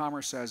issue of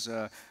commerce as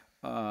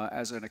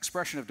an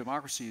expression of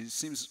democracy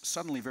seems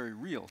suddenly very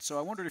real. So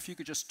I wondered if you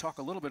could just talk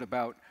a little bit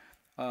about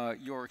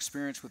your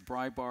experience with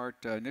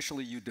Breitbart.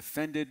 Initially, you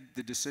defended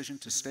the decision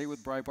to stay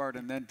with Breitbart,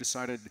 and then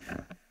decided,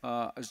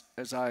 as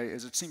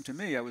it seemed to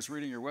me, I was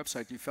reading your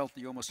website, you felt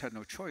you almost had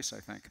no choice, I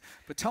think.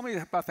 But tell me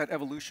about that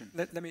evolution.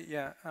 Let me,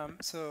 yeah.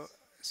 So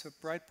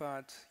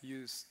Breitbart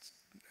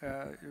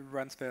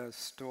runs their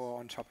store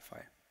on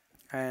Shopify,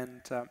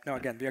 and now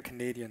again, we are a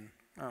Canadian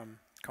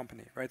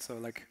company, right? So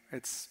like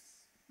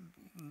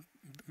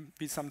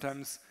we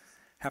sometimes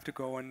have to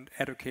go and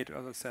educate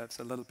ourselves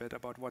a little bit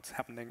about what's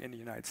happening in the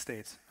United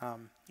States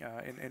when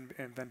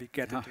we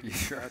get into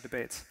these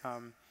debates.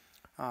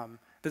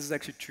 This is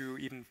actually true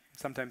even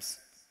sometimes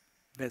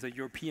there's a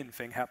European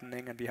thing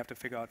happening and we have to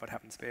figure out what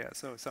happens there.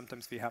 So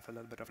sometimes we have a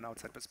little bit of an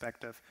outside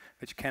perspective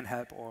which can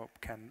help or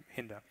can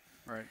hinder.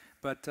 Right.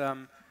 But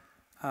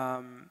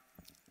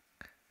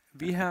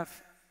we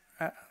have,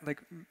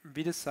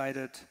 we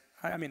decided,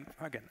 I mean,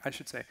 again, I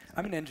should say,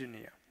 I'm an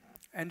engineer.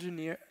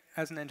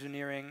 As an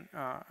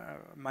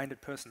engineering-minded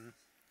person,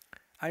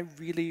 I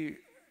really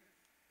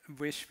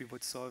wish we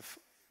would solve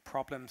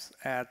problems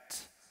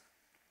at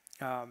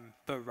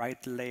the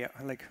right layer,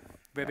 like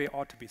where they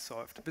ought to be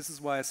solved. This is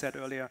why I said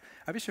earlier,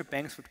 I wish your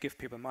banks would give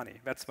people money.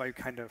 That's why you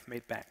kind of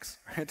made banks,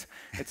 right?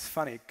 It's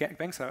funny,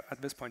 banks are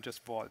at this point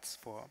just vaults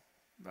for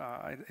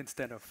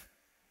instead of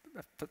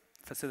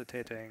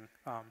facilitating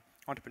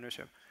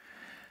entrepreneurship.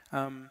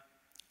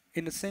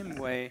 In the same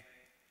way,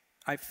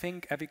 I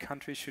think every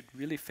country should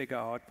really figure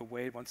out the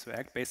way it wants to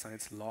act based on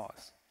its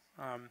laws.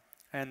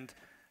 And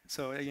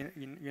so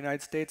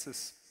United States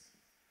is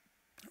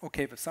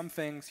okay with some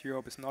things,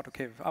 Europe is not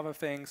okay with other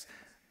things.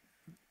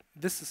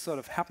 This is sort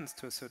of happens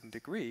to a certain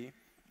degree,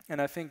 and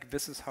I think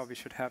this is how we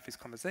should have these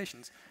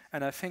conversations.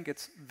 And I think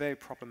it's very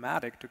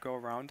problematic to go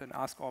around and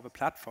ask all the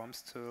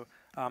platforms to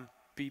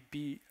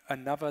be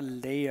another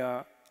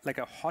layer, like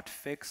a hot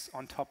fix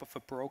on top of a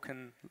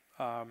broken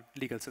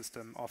legal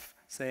system of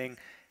saying,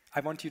 I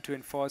want you to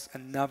enforce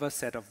another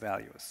set of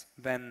values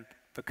than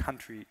the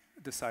country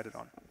decided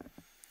on.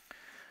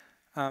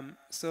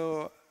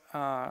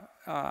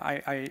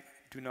 I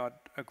do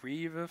not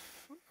agree with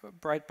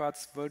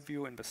Breitbart's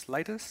worldview in the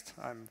slightest.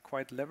 I'm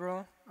quite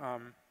liberal,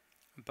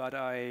 but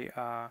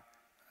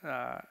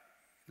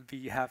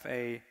we have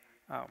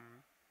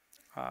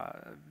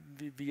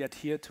we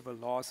adhere to the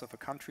laws of the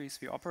countries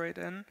we operate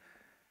in,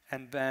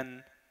 and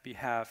then we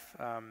have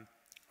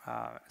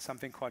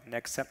something called an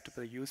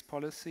acceptable use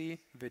policy,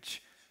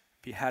 which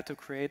we had to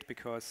create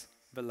because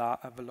the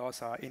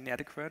laws are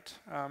inadequate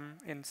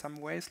in some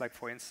ways. Like,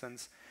 for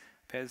instance,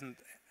 there isn't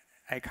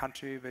a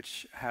country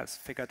which has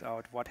figured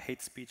out what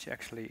hate speech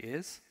actually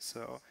is.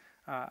 So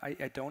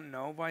I don't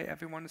know why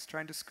everyone is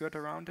trying to skirt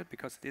around it,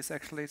 because it is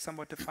actually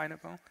somewhat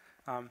definable.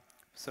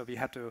 So we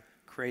had to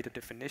create a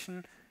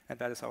definition, and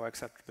that is our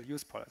acceptable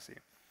use policy.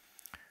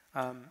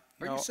 Are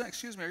you saying,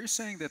 excuse me, are you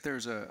saying that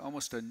there's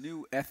almost a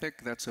new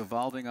ethic that's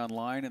evolving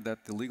online and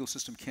that the legal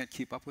system can't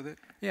keep up with it?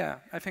 Yeah,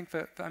 I think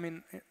that, I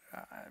mean,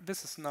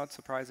 this is not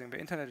surprising. The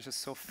internet is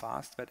just so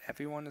fast that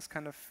everyone is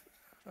kind of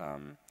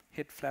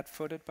hit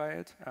flat-footed by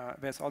it.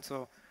 There's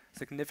also a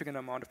significant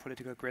amount of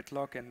political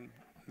gridlock in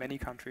many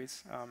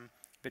countries,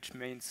 which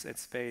means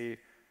it's very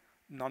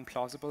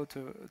non-plausible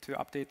to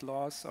update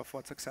laws of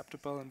what's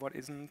acceptable and what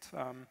isn't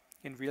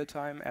in real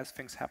time as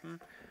things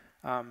happen.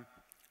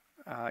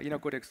 A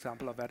good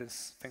example of that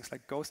is things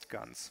like ghost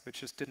guns,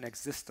 which just didn't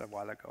exist a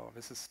while ago.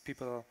 This is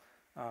people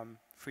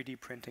 3D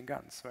printing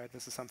guns, right?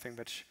 This is something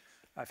which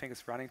I think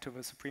is running to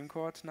the Supreme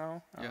Court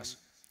now. Yes.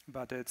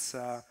 But it's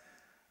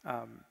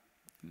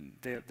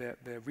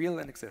they're real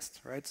and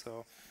exist, right?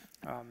 So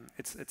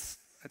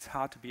it's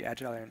hard to be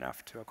agile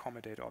enough to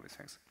accommodate all these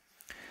things.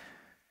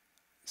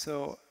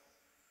 So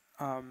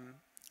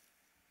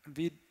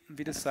we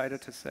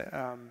decided to say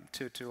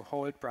to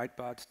hold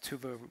Breitbart to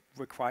the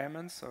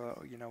requirements, or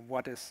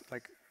what is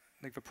like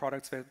the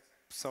products that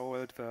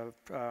sold,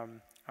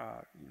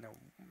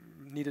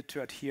 needed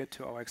to adhere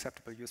to our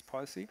acceptable use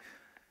policy.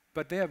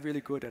 But they are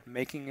really good at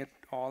making it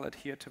all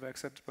adhere to the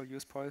acceptable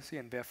use policy,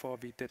 and therefore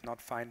we did not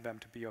find them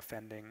to be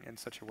offending in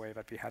such a way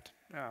that we had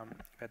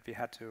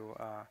to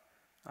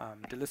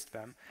delist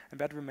them, and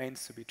that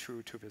remains to be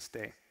true to this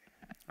day.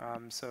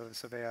 So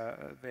they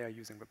are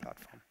using the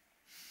platform.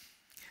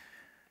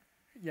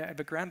 Yeah,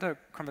 the grander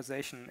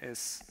conversation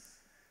is,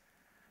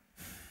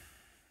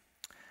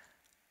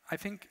 I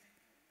think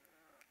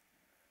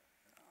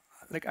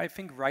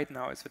right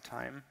now is the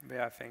time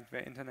where I think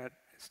the internet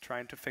is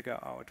trying to figure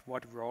out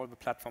what role the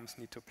platforms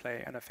need to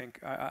play, and I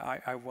think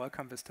I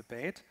welcome this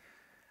debate,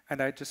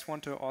 and I just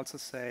want to also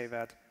say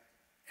that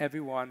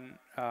everyone,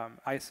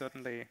 I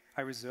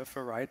reserve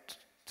the right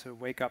to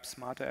wake up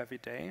smarter every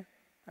day,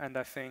 and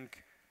I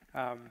think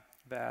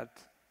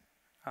that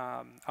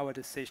our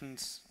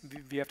decisions,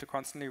 we have to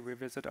constantly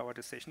revisit our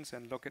decisions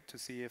and look at to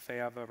see if they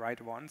are the right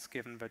ones,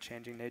 given the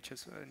changing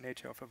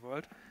nature of the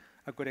world.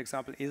 A good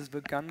example is the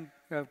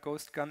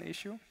ghost gun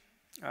issue.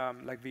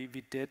 Like we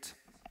did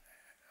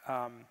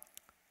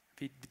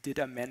we did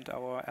amend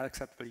our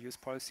acceptable use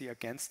policy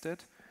against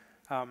it.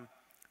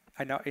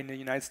 I know in the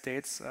United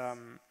States,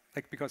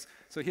 because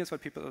so here's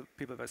what people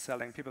were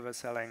selling. People were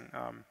selling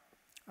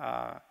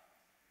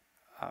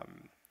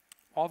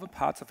all the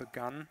parts of a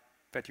gun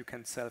that you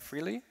can sell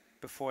freely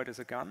before it is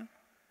a gun,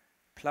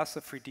 plus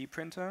a 3D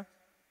printer,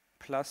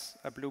 plus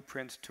a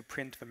blueprint to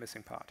print the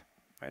missing part,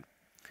 right?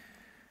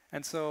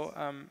 And so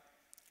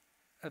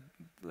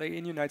like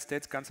in the United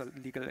States, guns are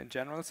legal in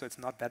general, so it's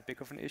not that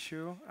big of an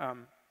issue.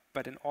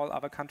 But in all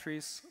other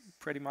countries,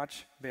 pretty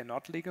much, they're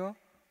not legal,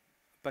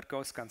 but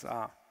ghost guns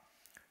are.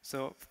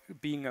 So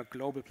being a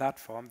global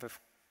platform with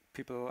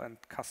people and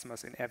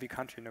customers in every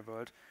country in the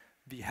world,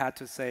 we had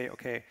to say,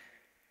 okay,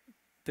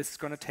 this is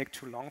going to take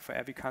too long for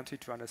every country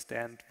to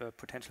understand the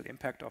potential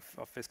impact of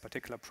this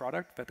particular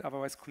product that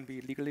otherwise couldn't be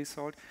legally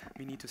sold.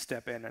 We need to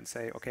step in and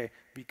say, okay,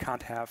 we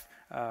can't have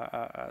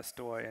a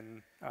store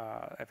in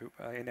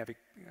every.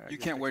 You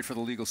can't wait for the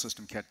legal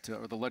system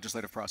or the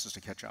legislative process to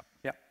catch up.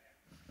 Yeah.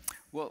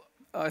 Well,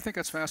 I think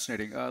that's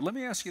fascinating. Let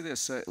me ask you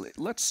this.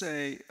 Let's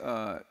say,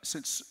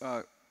 since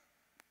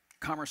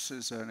commerce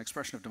is an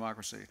expression of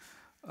democracy,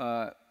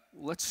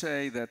 let's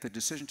say that the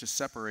decision to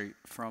separate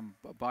from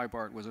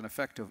Breitbart was in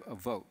effect a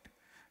vote.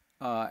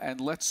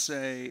 And let's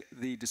say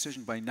the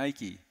decision by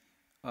Nike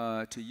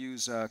to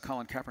use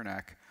Colin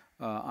Kaepernick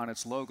on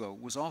its logo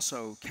was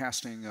also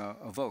casting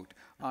a vote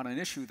on an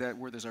issue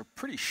where there's a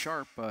pretty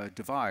sharp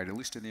divide, at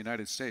least in the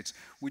United States.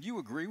 Would you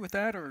agree with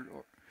that? Or?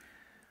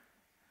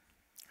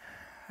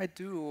 I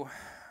do.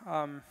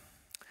 I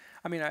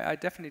mean, I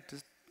definitely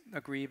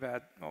agree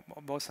that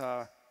those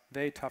are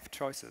very tough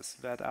choices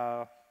that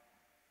are.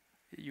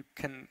 You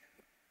can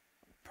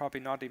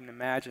probably not even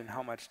imagine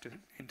how much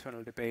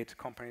internal debate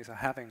companies are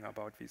having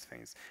about these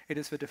things. It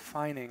is the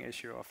defining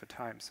issue of the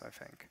times, I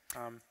think.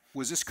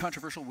 Was this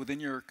controversial within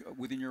your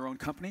own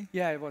company?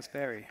 Yeah, it was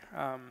very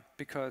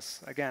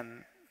because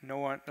again, no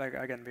one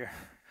we're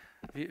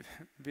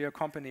a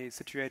company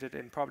situated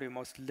in probably the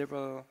most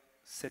liberal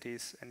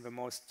cities in the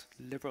most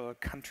liberal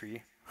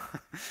country,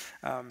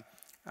 but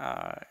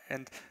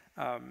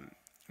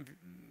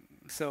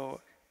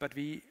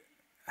we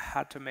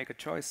had to make a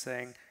choice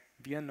saying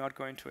we are not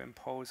going to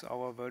impose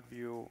our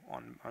worldview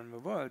on the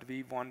world.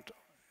 We want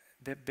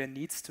that there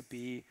needs to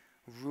be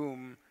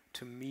room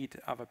to meet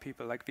other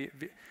people. Like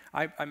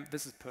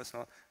this is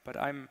personal, but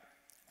I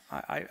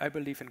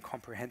believe in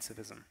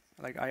comprehensivism.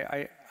 Like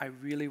I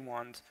really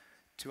want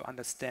to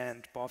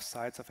understand both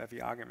sides of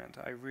every argument.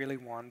 I really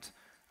want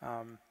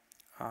I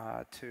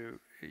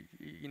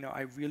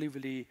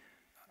really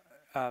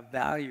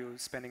value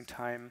spending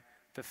time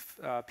with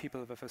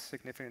people with a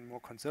significantly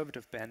more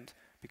conservative bent,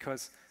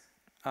 because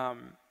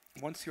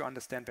once you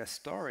understand their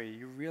story,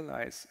 you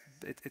realize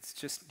it's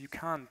just, you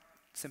can't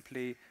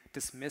simply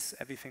dismiss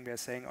everything they're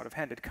saying out of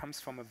hand. It comes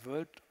from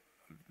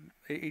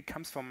it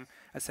comes from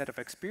a set of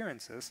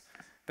experiences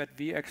that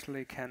we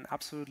actually can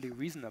absolutely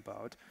reason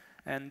about.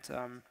 And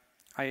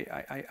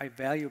I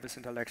value this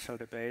intellectual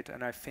debate,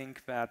 and I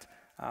think that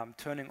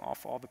turning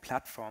off all the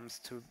platforms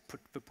to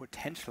put the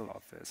potential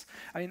of this.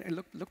 I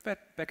mean, look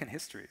back in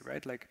history,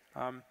 right? Like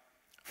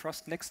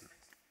Frost Nixon,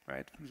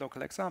 right?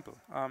 Local example.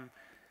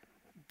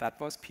 That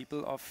was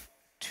people of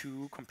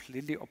two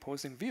completely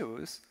opposing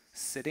views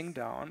sitting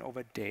down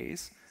over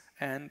days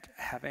and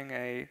having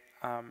a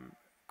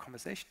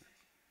conversation.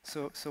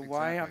 So exactly.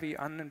 Why are we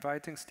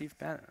uninviting Steve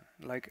Bannon?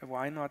 Like,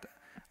 why not?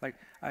 Like,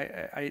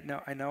 I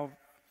know.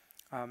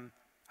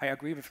 I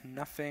agree with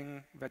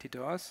nothing that he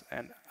does,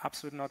 and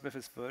absolutely not with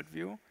his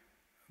worldview.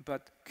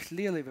 But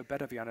clearly, the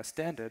better we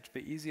understand it,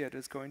 the easier it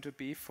is going to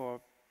be for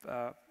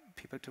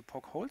people to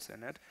poke holes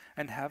in it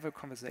and have a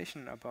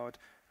conversation about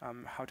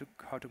how to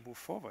move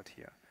forward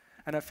here.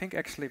 And I think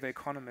actually the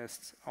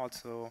economists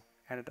also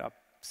ended up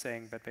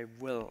saying that they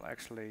will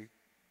actually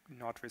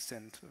not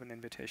rescind an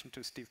invitation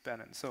to Steve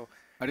Bannon. So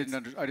I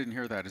didn't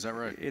hear that. Is that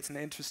right? It's an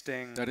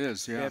interesting. That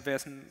is, yeah.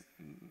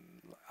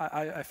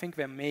 I think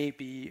there may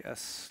be a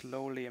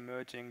slowly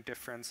emerging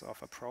difference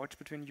of approach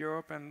between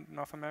Europe and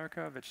North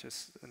America, which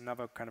is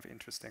another kind of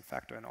interesting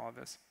factor in all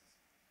this.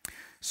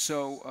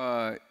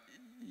 So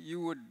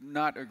you would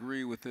not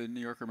agree with the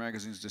New Yorker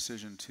magazine's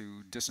decision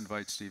to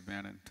disinvite Steve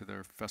Bannon to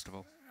their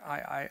festival?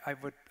 I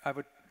would.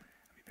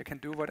 They can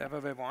do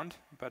whatever they want,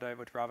 but I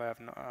would rather have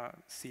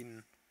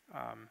seen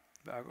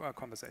a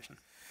conversation.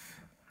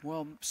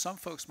 Well, some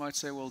folks might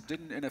say, well,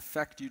 didn't in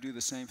effect you do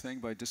the same thing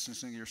by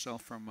distancing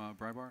yourself from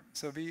Breitbart?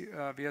 So we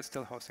are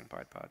still hosting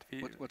Breitbart.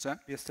 What's that?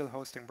 We are still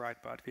hosting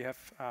Breitbart. We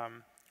have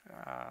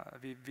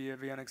we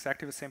are in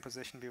exactly the same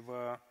position we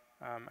were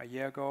a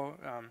year ago.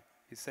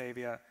 We say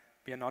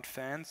we are not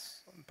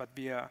fans, but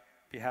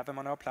we have them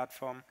on our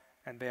platform,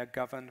 and they are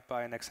governed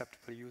by an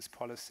acceptable use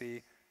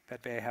policy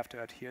that they have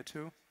to adhere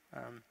to.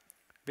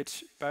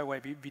 Which, by the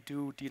way, we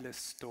do delist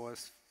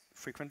stores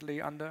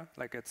frequently under.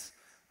 Like it's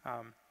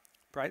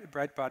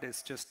Breitbart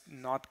is just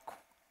not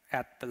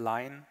at the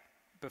line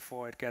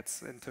before it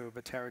gets into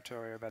the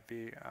territory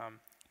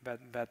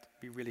that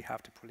we really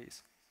have to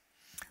police.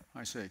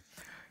 I see.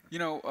 You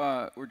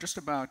know, we're just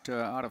about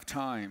out of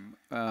time,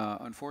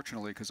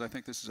 unfortunately, because I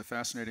think this is a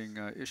fascinating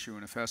issue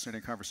and a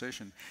fascinating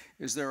conversation.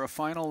 Is there a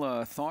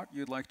final thought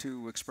you'd like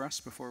to express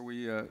before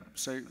we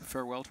say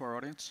farewell to our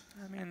audience?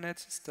 I mean,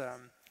 it's just,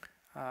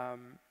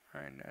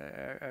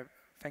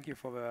 thank you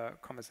for the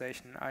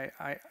conversation.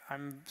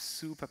 I'm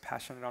super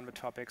passionate on the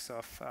topics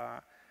of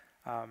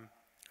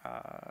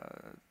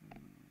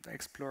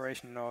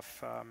exploration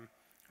of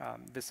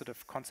this sort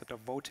of concept of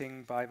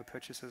voting by the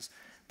purchasers,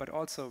 but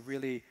also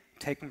really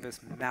taking this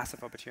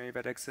massive opportunity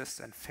that exists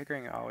and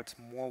figuring out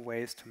more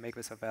ways to make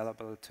this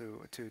available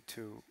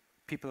to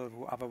people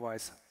who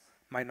otherwise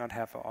might not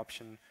have the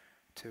option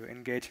to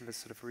engage in this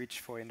sort of reach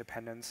for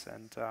independence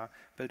and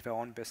build their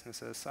own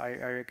businesses. I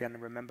again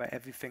remember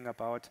everything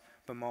about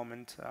the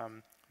moment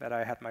that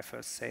I had my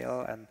first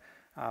sale, and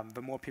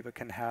the more people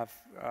can have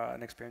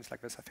an experience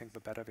like this, I think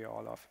the better we're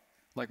all off.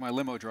 Like my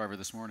limo driver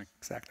this morning.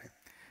 Exactly.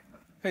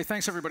 Hey,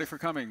 thanks everybody for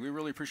coming. We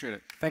really appreciate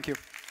it. Thank you.